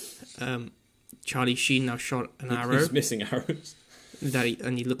 Charlie Sheen now shot an arrow. He's missing arrows.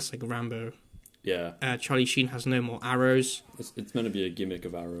 And he looks like Rambo. Yeah. Charlie Sheen has no more arrows. It's meant to be a gimmick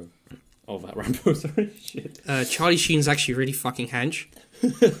of arrow. Of that Rambo, sorry. Shit. Charlie Sheen's actually really fucking hench.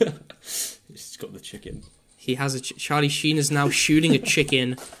 He's got the chicken. He has Charlie Sheen is now shooting a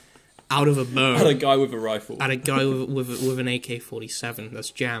chicken out of a bow. At a guy with a rifle. At a guy with an AK-47 that's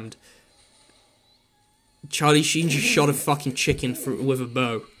jammed. Charlie Sheen just shot a fucking chicken with a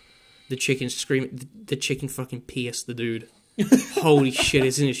bow. The chicken screamed. The chicken fucking pierced the dude. Holy shit!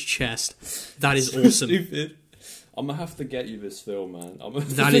 It's in his chest. That is awesome. Stupid. I'm gonna have to get you this film, man. I'm gonna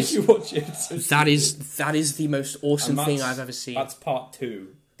that make is you watch it. That is the most awesome thing I've ever seen. That's part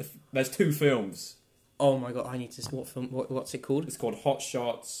 2. There's 2 films. Oh my god! I need to. What film? What's it called? It's called Hot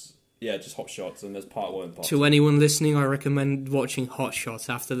Shots. Yeah, just Hot Shots, and there's part 1 and part 2. To anyone listening, I recommend watching Hot Shots.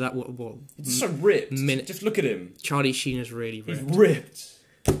 After that, what? It's so ripped. Just look at him. Charlie Sheen is really ripped. He's ripped.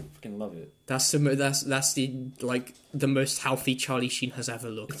 I fucking love it. That's the most healthy Charlie Sheen has ever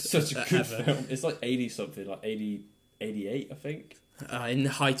looked. It's such a good film. It's like 80 something, like 80, 88, I think. In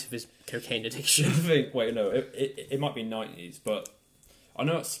the height of his cocaine addiction. I think. Wait, no, it might be 90s, but I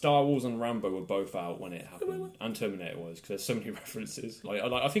know that Star Wars and Rambo were both out when it happened, and Terminator was, because there's so many references. Like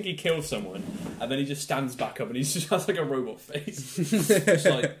I think he kills someone, and then he just stands back up, and he just has like a robot face. It's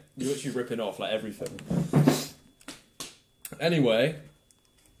like you're literally ripping off like everything. Anyway,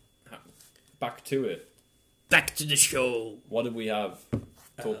 back to it. Back to the show. What did we have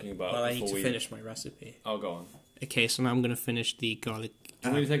talking about? Well, I need to finish my recipe. Oh, go on. Okay, so now I'm going to finish the garlic. Do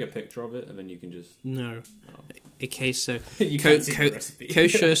you want me to take a picture of it, and then you can just... No. Oh. Okay, so... you can't see the recipe.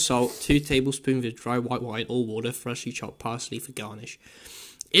 Kosher salt, 2 tablespoons of dry white wine or water, freshly chopped parsley for garnish.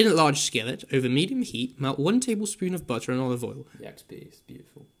 In a large skillet, over medium heat, melt 1 tablespoon of butter and olive oil. The XP is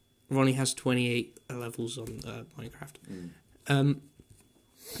beautiful. Ronnie has 28 levels on Minecraft.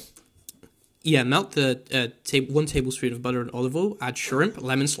 Melt the 1 tablespoon of butter and olive oil, add shrimp,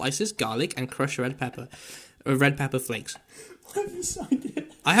 lemon slices, garlic, and crushed red pepper flakes. Why have you signed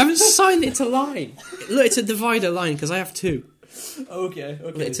it? I haven't signed it, it's a line. Look, it's a divider line, because I have 2. Okay.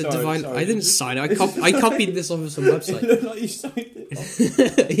 It's a divider. I didn't sign it, I copied this off of some website. It looked like you signed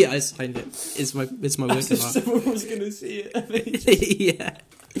it. Yeah, I signed it. It's my work of art. Someone was going to see it.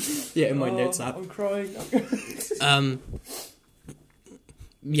 Yeah, in my notes app. I'm crying.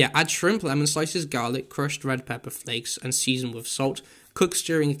 Add shrimp, lemon slices, garlic, crushed red pepper flakes, and season with salt. Cook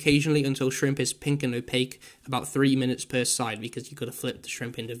stirring occasionally until shrimp is pink and opaque, about 3 minutes per side, because you've got to flip the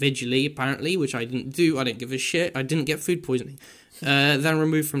shrimp individually, apparently, which I didn't do. I didn't give a shit. I didn't get food poisoning. Then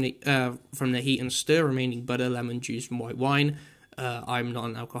remove from the heat and stir remaining butter, lemon juice, and white wine. I'm not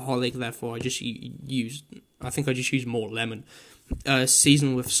an alcoholic, therefore I just used more lemon.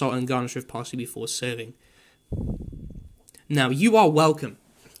 Season with salt and garnish with parsley before serving. Now, you are welcome.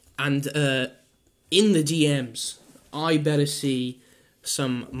 And in the DMs, I better see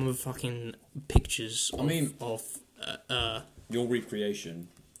some motherfucking pictures of your recreation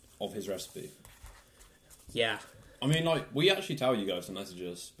of his recipe. Yeah. I mean, like, we actually tell you guys to message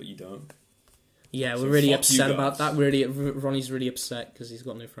us, but you don't. Yeah, So we're really fuck upset you about guys. that. Ronnie's really upset because he's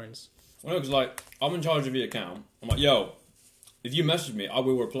got no friends. Well, no, because, like, I'm in charge of the account. I'm like, yo, if you message me, I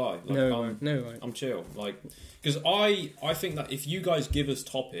will reply. Like, I'm chill. Like, because I think that if you guys give us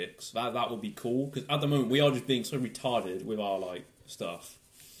topics, that would be cool. Because at the moment, we are just being so retarded with our, like, stuff.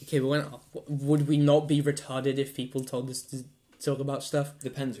 Okay, but would we not be retarded if people told us to talk about stuff?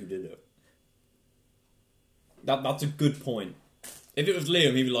 Depends who did it. That's a good point. If it was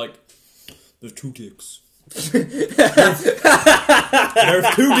Liam, he'd be like, there's 2 dicks. There's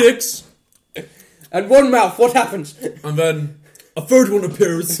 2 dicks. And 1 mouth, what happens? And then a 3rd one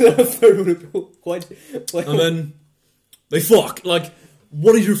appears. What? And then they fuck. Like,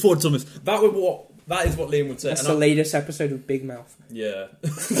 what are your thoughts on this? That is what Liam would say. That's the latest episode of Big Mouth. Yeah.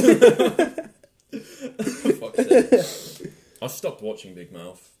 Fuck's sake. I stopped watching Big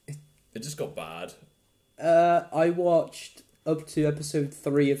Mouth. It just got bad. I watched up to episode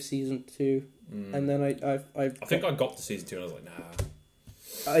 3 of season 2. and then I think I got to season 2 and I was like,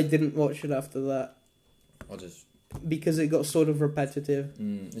 nah. I didn't watch it after that I just because it got sort of repetitive.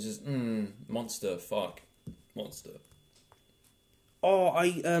 it's just monster, fuck, monster, Oh,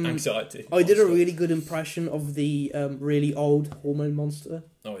 anxiety. I did a monster. really good impression of the really old hormone monster.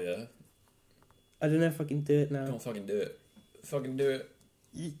 Oh yeah, I don't know if I can do it now. can't fucking do it. Fucking do it.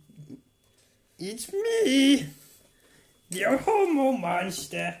 It's me, the hormone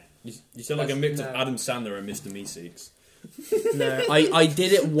monster. You sound like a That's- mix of no. Adam Sandler and Mr. Meeseeks. No, I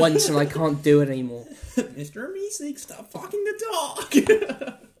did it once and I can't do it anymore. Mr. Meeseeks, stop fucking the dog.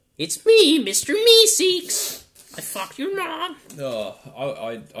 It's me, Mr. Meeseeks. I fuck your mom. Oh,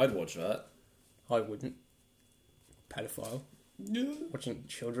 I'd watch that. I wouldn't. Pedophile. Yeah. Watching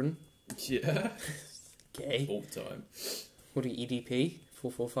children. Yeah. Gay. All the time. What are you, EDP?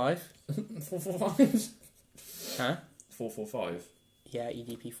 445? 445. Huh? 445. Yeah,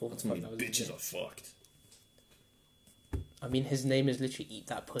 EDP That's 445. how many That was bitches it. are fucked. I mean, his name is literally Eat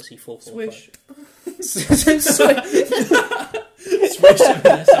That Pussy 445. Swish. Swish. Swish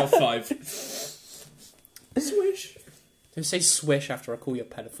SL5. Swish. Don't say swish after I call you a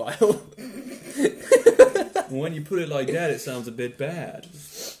pedophile. When you put it like that, it sounds a bit bad.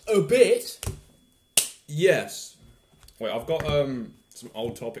 A bit? Yes. Wait, I've got some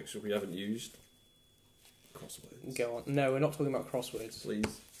old topics that we haven't used. Crosswords. Go on. No, we're not talking about crosswords.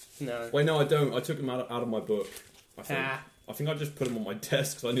 Please. No. Wait, no, I don't. I took them out of my book. I think. Ah. I think I just put them on my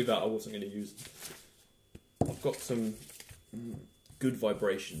desk because I knew that I wasn't going to use them. I've got some good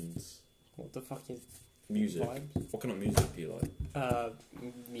vibrations. What the fuck is Music. vibes? What kind of music do you like?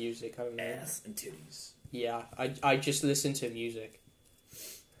 Music, I don't know. Ass and titties. Yeah, I just listen to music.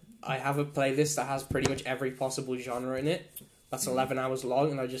 I have a playlist that has pretty much every possible genre in it. That's 11 hours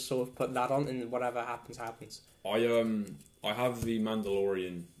long, and I just sort of put that on, and whatever happens, happens. I have the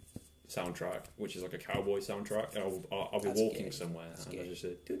Mandalorian soundtrack, which is like a cowboy soundtrack, and I'll be That's walking gay. somewhere, That's and gay. I just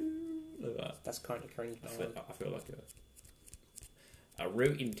say doo-doo, like that. That's kind of cringe. I feel like a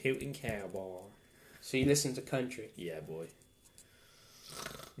rootin' tootin' cowboy. So you listen to country. Yeah, boy.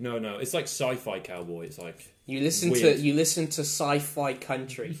 No, it's like sci-fi cowboy. It's like You listen Weird. to sci-fi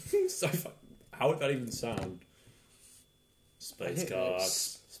country. sci-fi. How would that even sound? Space I don't know.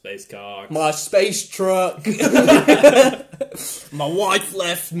 cocks. Space cocks. My space truck. My wife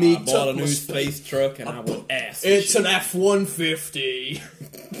left me. I bought a took new my space truck and I will ass. It's an F-150.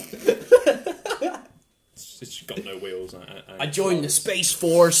 It's got no wheels. I joined the Space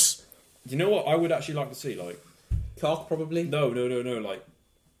Force. Do you know what I would actually like to see? Like, Cock, probably. no. Like,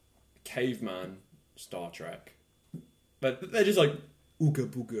 caveman Star Trek. But they're just like ooga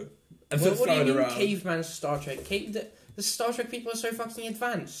booga. And Well, they're what do you flying mean, around. caveman Star Trek? The Star Trek people are so fucking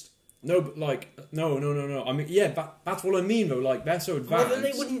advanced. No, but like, no. I mean, yeah, that's what I mean though. Like, they're so advanced. Well,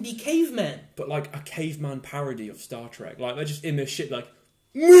 then they wouldn't be cavemen. But like a caveman parody of Star Trek. Like, they're just in their shit, like,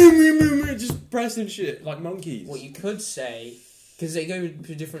 just pressing shit like monkeys. What you could say, because they go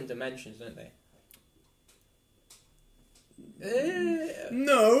to different dimensions, don't they?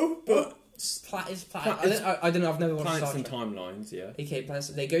 No, but I don't know. I've never watched planets Star and Trek. timelines. Yeah. Okay, planets.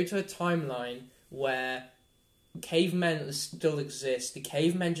 They go to a timeline where cavemen still exist. The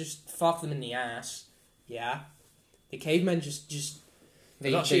cavemen just fuck them in the ass. Yeah, the cavemen just.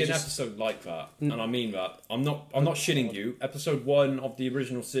 There's actually an just- episode like that, and I mean that. I'm not shitting you. Episode 1 of the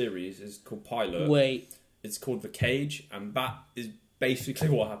original series is called Pilot. Wait, It's called The Cage, and that is basically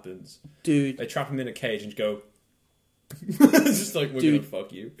what happens. dude. They trap him in a cage and go. It's just like, we're Dude. gonna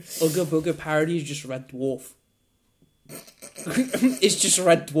fuck you. Ooga Booga parody is just Red Dwarf. It's just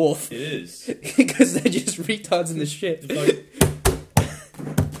Red Dwarf. It is. Because they're just retards in the shit. It's like...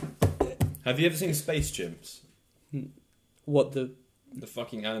 Have you ever seen Space Chimps? What the... The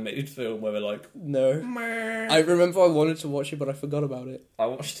fucking animated film where they're like... No. I remember I wanted to watch it, but I forgot about it. I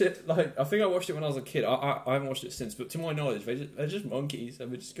watched it, like, I think I watched it when I was a kid. I haven't watched it since, but to my knowledge, they're just monkeys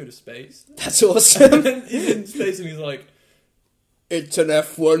and they just go to space. That's awesome. And then he's in space and he's like... It's an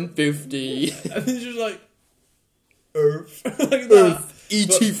F-150. And he's just like... Earth. Like that. Earth.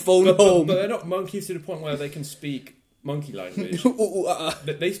 E.T. phone home. But they're not monkeys to the point where they can speak monkey language.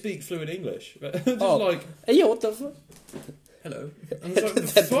 They speak fluent English. They're just Oh. like, Hey, yo, what the fuck? hello. And it's like,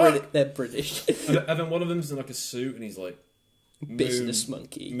 the fuck? They're British. And then one of them's in like a suit and he's like... Business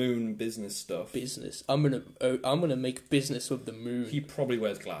monkey. Moon business stuff. Business. I'm gonna make business with the moon. He probably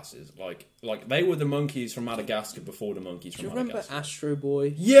wears glasses. Like they were the monkeys from Madagascar before the monkeys Do from you remember Madagascar. Astro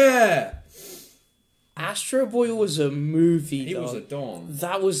Boy? Yeah! Astro Boy was a movie, He dog. was a don.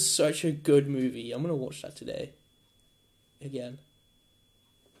 That was such a good movie. I'm gonna watch that today. Again.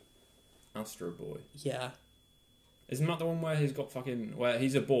 Astro Boy. Yeah. Isn't that the one where he's got fucking... Where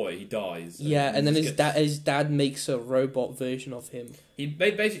he's a boy, he dies. Yeah, and then he his dad makes a robot version of him.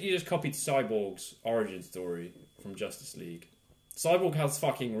 They basically just copied Cyborg's origin story from Justice League. Cyborg has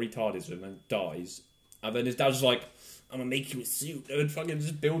fucking retardism and dies. And then his dad's just like, I'm gonna make you a suit. And fucking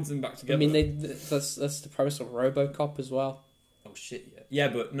just builds them back together. I mean, that's the premise of RoboCop as well. Oh shit, yeah. Yeah,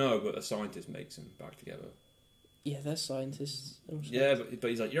 but a scientist makes them back together. Yeah, they're scientists. Yeah, but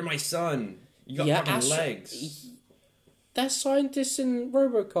he's like, you're my son. You got fucking legs. They're scientists in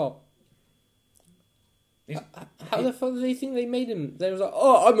RoboCop. How the fuck do they think they made him? They was like,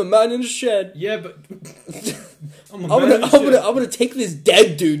 oh, I'm a man in a shed. Yeah, but I'm gonna take this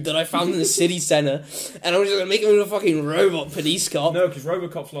dead dude that I found in the city centre, and I'm just gonna make him into a fucking robot police cop. No, because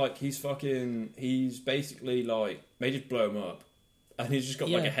RoboCop's like he's basically like they just blow him up, and he's just got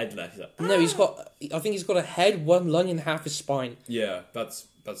like a head left. He's like, no, I think he's got a head, one lung, and half his spine. Yeah, that's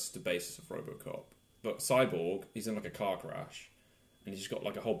the basis of RoboCop. But Cyborg, he's in like a car crash, and he's just got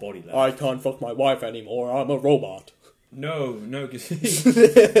like a whole body left. I can't fuck my wife anymore. I'm a robot. No, because that's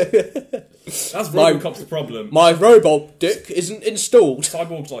RoboCop's problem. My robot dick isn't installed.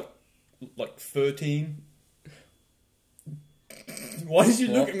 Cyborg's like 13. Why did you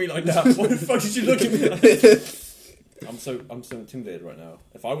look at me like that? Why the fuck did you look at me like that? I'm so intimidated right now.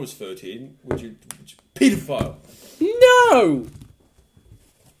 If I was 13, would you pedophile? No.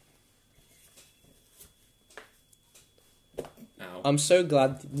 Ow. I'm so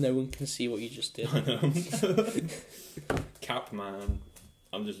glad no one can see what you just did. I know. Cap man.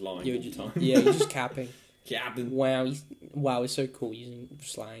 I'm just lying all the time. Yeah, you're just capping. Capping. Wow, it's so cool using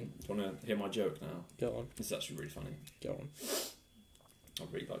slang. Do you want to hear my joke now? Go on. This is actually really funny. Go on. I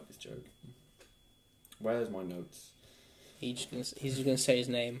really like this joke. Where's my notes? He's just gonna say his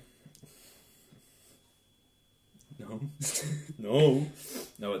name. No.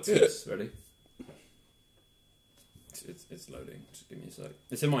 No, it's this. Ready? It's loading. Just give me a sec.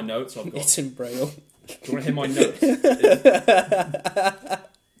 It's in my notes. I've got. It's in Braille. Do you want to hear my notes?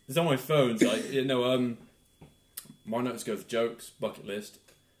 It's on my phone. So my notes go for jokes, bucket list.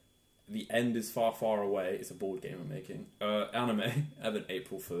 The end is far, far away. It's a board game I'm making. Anime, and then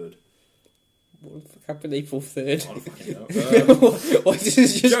April 3rd. What the fuck happened April 3rd? I don't fucking know. Why is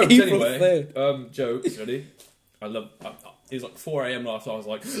this just jokes April anyway. 3rd? Jokes, ready? It was like 4 a.m. last night. I was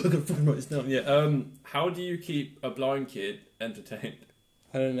like, I'm gonna fucking write this down. Yeah. How do you keep a blind kid entertained?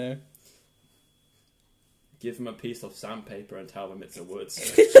 I don't know. Give him a piece of sandpaper and tell him it's a word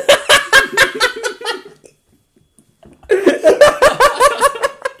search.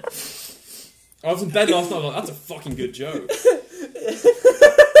 I was in bed last night. I was like, that's a fucking good joke.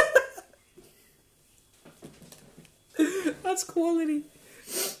 That's quality.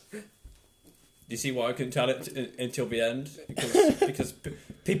 You see why I couldn't tell it until the end? Because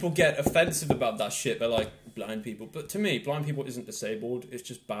people get offensive about that shit. They're like, blind people. But to me, blind people isn't disabled. It's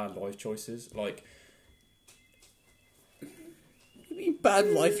just bad life choices. Like, You mean bad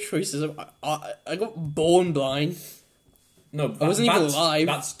life choices? I got born blind. no, I wasn't even alive.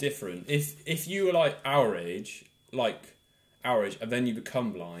 That's different. If you were like our age, and then you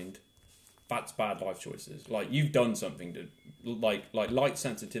become blind, that's bad life choices. Like, you've done something to, like light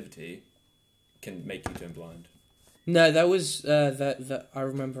sensitivity can make you turn blind. No, that was that. I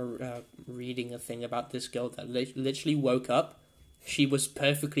remember reading a thing about this girl that literally woke up. She was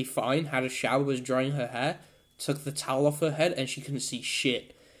perfectly fine. Had a shower, was drying her hair, took the towel off her head, and she couldn't see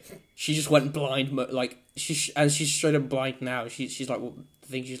shit. She just went blind. She's straight up blind now. She's like, well, I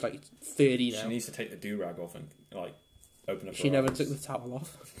think she's like 30 now. She needs to take the do-rag off and like open up. She never took the towel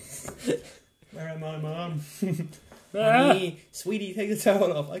off. Where am I, Mum? Honey, sweetie, take the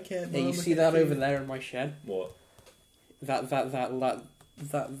towel off. I can't. Hey, you see that over there in my shed? What? That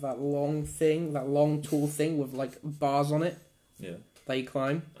long thing, that long tall thing with like bars on it. Yeah. That you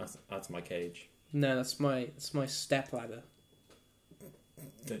climb. That's my cage. No, that's my step ladder.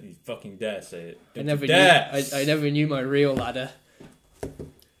 Don't you fucking dare say it. I never knew my real ladder.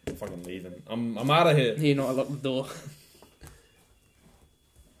 I'm fucking leaving. I'm out of here. You know, I locked the door.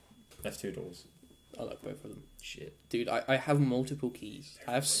 That's 2 doors. I locked both of them. Shit. Dude, I have multiple keys.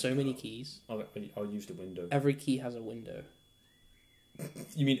 I have so many keys. I'll use the window. Every key has a window.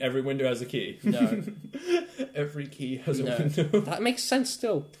 You mean every window has a key? No. Every key has a window. That makes sense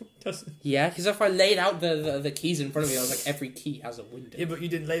still. Doesn't. Yeah, because if I laid out the keys in front of me, I was like, every key has a window. Yeah, but you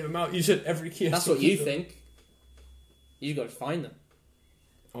didn't lay them out. You said every key has That's a what you window. think. You just got to find them.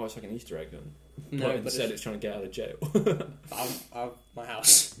 Oh, it's like an Easter egg then. No, But but instead it's trying to get out of jail. out my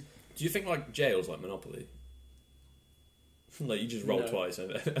house. Do you think like jail's like Monopoly? Like you just roll No. twice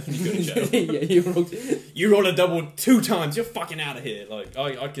and you go to jail. Yeah, You roll a double 2 times, you're fucking out of here. Like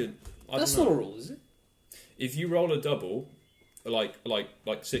I could. That's not a rule, is it? if you roll a double, like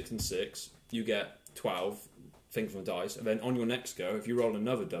 6 and 6, you get 12 things from the dice, and then on your next go, if you roll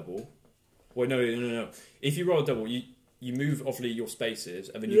another double, well, no. If you roll a double, you move obviously your spaces,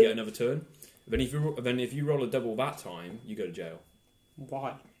 and then you get another turn. Then if you roll a double that time, you go to jail.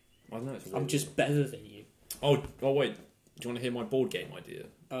 Why? I don't know. I'm just better than you. Oh wait. Do you want to hear my board game idea?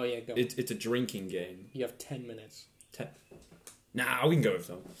 Oh yeah, go. It's a drinking game. You have 10 minutes. Nah, we can go with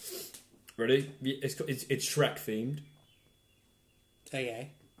some. Ready? It's Shrek themed.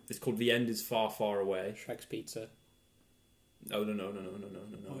 Okay. It's called The End Is Far, Far Away. Shrek's Pizza. No. Oh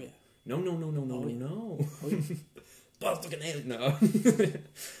yeah. No. Oh, yeah. That's fucking alien. No.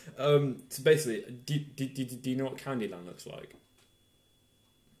 So basically, do you know what Candyland looks like?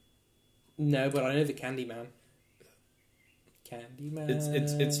 No, but I know the Candyman.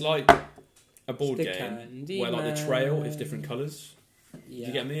 It's like a board game where like the trail is different colours. Yeah.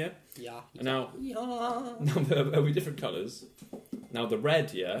 Do you get me? Yeah. Yeah. And now there'll be different colours. Now the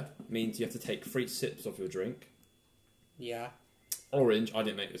red, means you have to take 3 sips of your drink. Yeah. Orange, I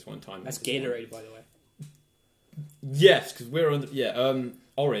didn't make this one time. That's Gatorade, by the way. Yes, because we're on.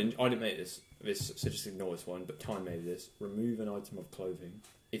 Orange, I didn't make this, so just ignore this one. But time made this. Remove an item of clothing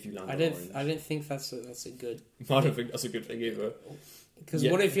if you land on orange. I don't think that's a good. I don't think that's a good thing either. Because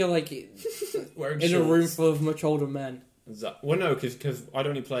what if you're like in a room full of much older men? Well, no, because I'd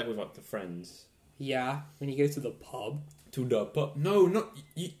only play it with like the friends. Yeah, when you go to the pub. To the pub? No, not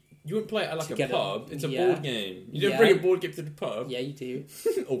you. You wouldn't play it at like a pub. It's a board game. You don't bring a board game to the pub. Yeah, you do.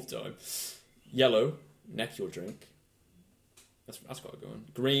 All the time. Yellow, neck your drink. That's got to go on.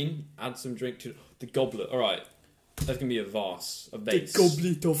 Green, add some drink to the goblet. All right, there's gonna be a vase, a vase. The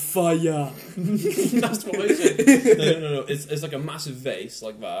goblet of fire. That's what I said. No. It's like a massive vase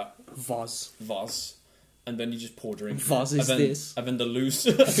like that. Vase. And then you just pour drink. Vase is this. And then the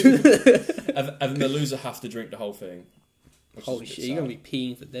loser. and then the loser has to drink the whole thing. Holy shit! You're gonna be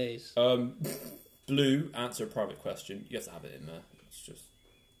peeing for days. Blue, answer a private question. You have to have it in there. It's just.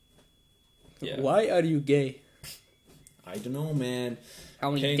 Yeah. Why are you gay? I don't know, man.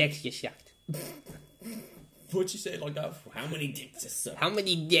 How many dicks you sucked? What'd you say it like that? How many dicks you sucked? How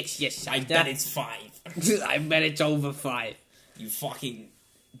many dicks you sucked? I bet it's 5. I bet it's over 5. You fucking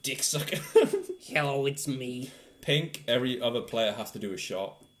dick sucker. Hello, it's me. Pink, every other player has to do a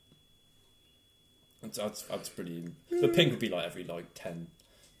shot. That's pretty. The pink would be like every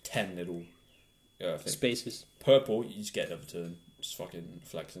 10 little spaces. Purple, you just get another turn, just fucking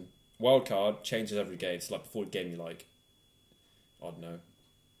flexing. Wild card changes every game. So like before the game, you're like, I don't know.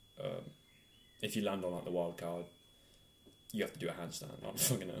 If you land on like the wild card, you have to do a handstand. I don't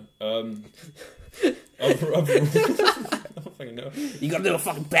fucking know. I don't fucking know. You gotta do a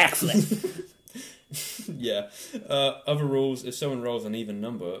fucking backflip. Yeah. Other rules: if someone rolls an even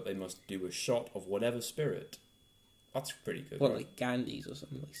number, they must do a shot of whatever spirit. That's pretty good. What, like Gandhi's or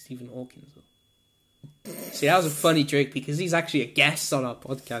something, like Stephen Hawking's? See, that was a funny joke because he's actually a guest on our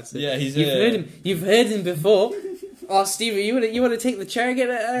podcast. So yeah, he's. Heard him. You've heard him before. Oh, Stephen, you want to take the chair again?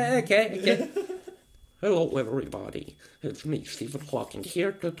 Okay. Hello, everybody. It's me, Stephen Hawking,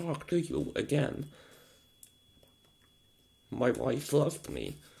 here to talk to you again. My wife left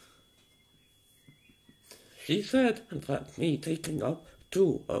me. She said that me taking up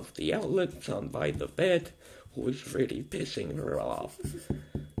 2 of the outlets on by the bed was really pissing her off.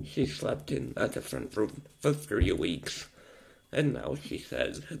 She slept in a different room for 3 weeks, and now she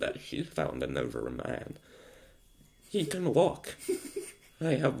says that she's found another man. He can walk.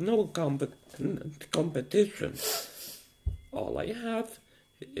 I have no competition. All I have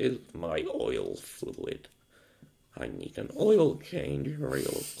is my oil fluid. I need an oil change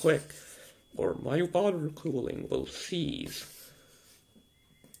real quick, or my water cooling will cease.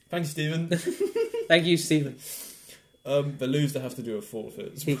 Thanks, Stephen. Thank you, Stephen. The loser has to do a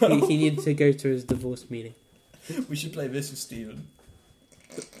forfeit as He well. needed to go to his divorce meeting. We should play this with Stephen.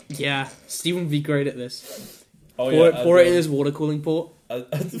 Yeah, Stephen would be great at this. Oh, Pour it in his water cooling pot. The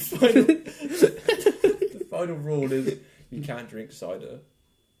final rule is you can't drink cider.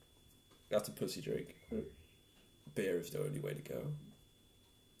 That's a pussy drink. Beer is the only way to go.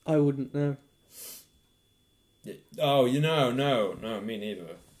 I wouldn't know. Yeah. Oh, no, me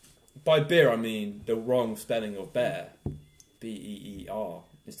neither. By beer, I mean the wrong spelling of bear. B-E-E-R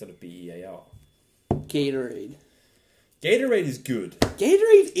instead of B-E-A-R. Gatorade. Gatorade is good.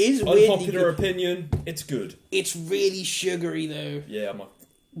 Gatorade is weirdly Unpopular good. opinion, it's good. It's really sugary though. Yeah, I'm a...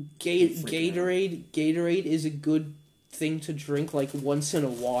 Gatorade is a good thing to drink like once in a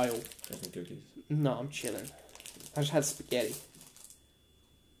while. Have some cookies. No, I'm chilling. I just had spaghetti.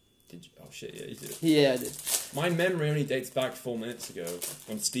 Did you? Oh shit, yeah, you did. Yeah, I did. My memory only dates back 4 minutes ago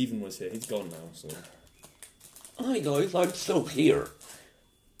when Stephen was here. He's gone now, so... Hi guys, I'm still here.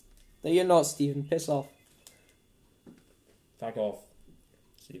 No, you're not, Stephen. Piss off. Fuck off,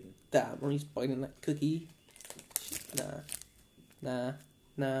 Stephen. Damn, when he's biting that cookie. Nah.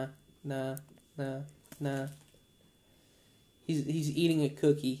 He's eating a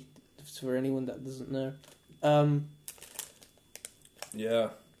cookie, for anyone that doesn't know. Yeah.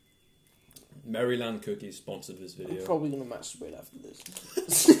 Maryland Cookies sponsored this video. I'm probably gonna masturbate after this.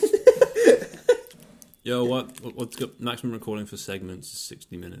 Yo, what's got maximum recording for segments is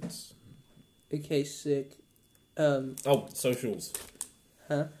 60 minutes. Okay, sick. Oh, socials.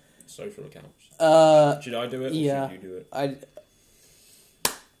 Huh? Social accounts. Should I do it or yeah. should you do it? I.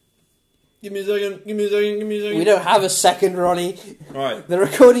 Give me a second. We don't have a second, Ronnie. Alright, The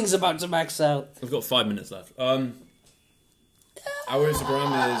recording's about to max out. we've got 5 minutes left. Our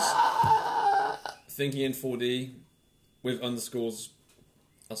Instagram is Thinking in 4D with underscores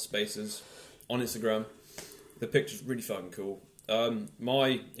as spaces on Instagram. The picture's really fucking cool.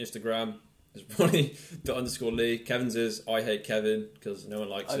 My Instagram is Ronnie._Lee. Kevin's is I hate Kevin because no one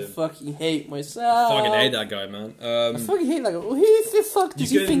likes I him. fucking hate myself. Fucking hate that guy, man. I fucking hate that guy. Who the fuck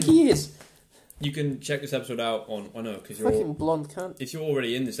does You he think can- he is? You can check this episode out on... I know, because Fucking blonde cunt. if you're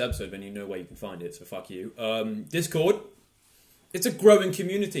already in this episode, then you know where you can find it, so fuck you. Discord. It's a growing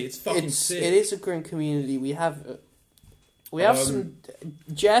community. It's fucking sick. It is a growing community. We have some...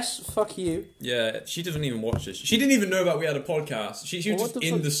 Jess, fuck you. Yeah, she doesn't even watch this. She didn't even know that we had a podcast. She was What just the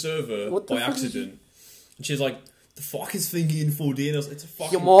in fuck- the server what the by fuck did accident. And she's like, the fuck is Thinking in 4D? And I was like, it's a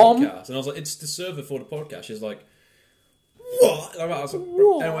fucking Your mom? podcast. And I was like, it's the server for the podcast. She's like, what? And I was like,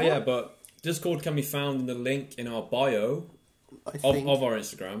 What? anyway, yeah, but Discord can be found in the link in our bio I think. of our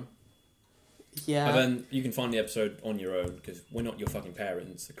Instagram. Yeah. And then you can find the episode on your own, because we're not your fucking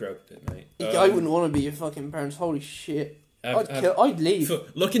parents. Grow up a bit, mate. I wouldn't want to be your fucking parents. Holy shit. Have- I'd leave.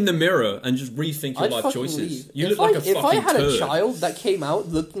 Look in the mirror and just rethink your I'd life fucking choices. leave. You if look like a if fucking I had turd. a child that came out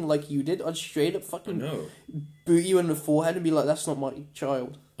looking like you did, I'd straight up I fucking know. boot you in the forehead and be like, that's not my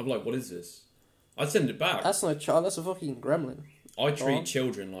child. I'm like, what is this? I'd send it back. That's not a child, that's a fucking gremlin. I Go treat on.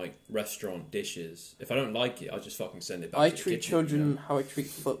 children like restaurant dishes. If I don't like it, I just fucking send it back. I to the treat kitchen, children you know? how I treat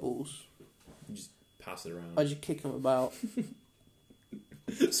footballs. You just pass it around. I just kick them about.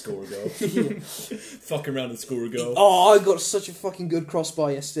 Score a goal. Fuck around and score a goal. Oh, I got such a fucking good crossbar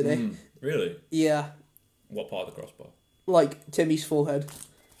yesterday. Really? Yeah, What part of the crossbar? like Timmy's forehead.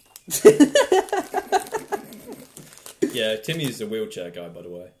 Yeah, Timmy's a wheelchair guy, by the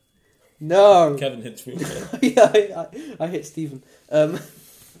way. No. Kevin hits wheelchair. Yeah, I hit Stephen.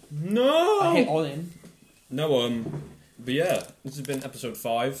 No! I hit Olin. No, but yeah, this has been episode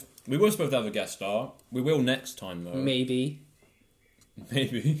 5. We were supposed to have a guest star. We will next time, though. Maybe.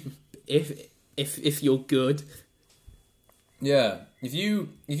 Maybe. If you're good. Yeah, if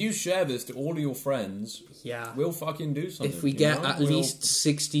you share this to all of your friends, Yeah. we'll fucking do something. If we you get know? at We'll- least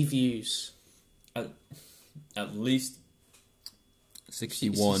 60 views. at least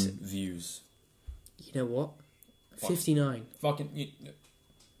 61 views. You know what? Fuck. 59. Fucking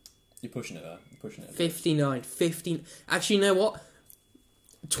you're pushing it there. You're pushing it. 59. 15. Actually, you know what?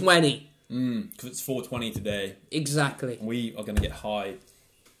 20. Because it's 4:20 today. Exactly. We are gonna get high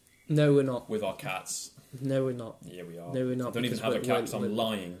No, we're not. with our cats. No, we're not. Yeah, we are. No, we're not, I don't even because have a we're- cat. 'Cause we're- I'm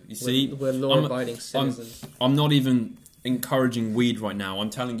lying. You see, We're law-abiding citizens. I'm not even encouraging weed right now. I'm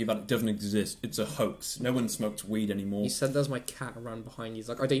telling you that it doesn't exist. It's a hoax. No one smokes weed anymore. You said there's my cat ran behind you. It's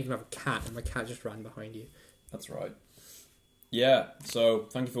like, I don't even have a cat, and my cat just ran behind you. That's right. Yeah. So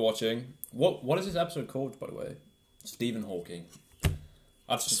thank you for watching. What is this episode called, by the way? Stephen Hawking.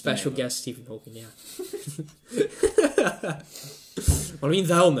 That's just the Special name. guest Stephen Hawking, yeah. Well, I mean,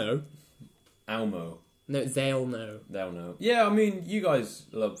 they'll know. Almo. No, they'll know. They'll know. Yeah, I mean, you guys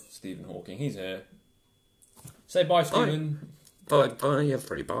love Stephen Hawking. He's here. Say bye, Stephen. Bye,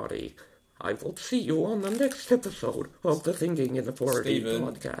 everybody. I will see you on the next episode of the Thinking in the 4D Stephen,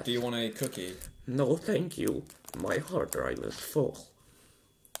 podcast. do you want a cookie? No, thank you. My hard drive is full.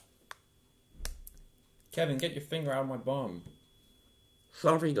 Kevin, get your finger out of my bum.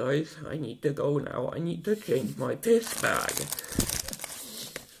 Sorry, guys. I need to go now. I need to change my piss bag.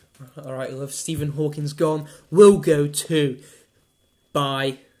 Alright, well, if Stephen Hawking's gone, we'll go too.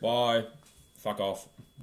 Bye. Bye. Fuck off.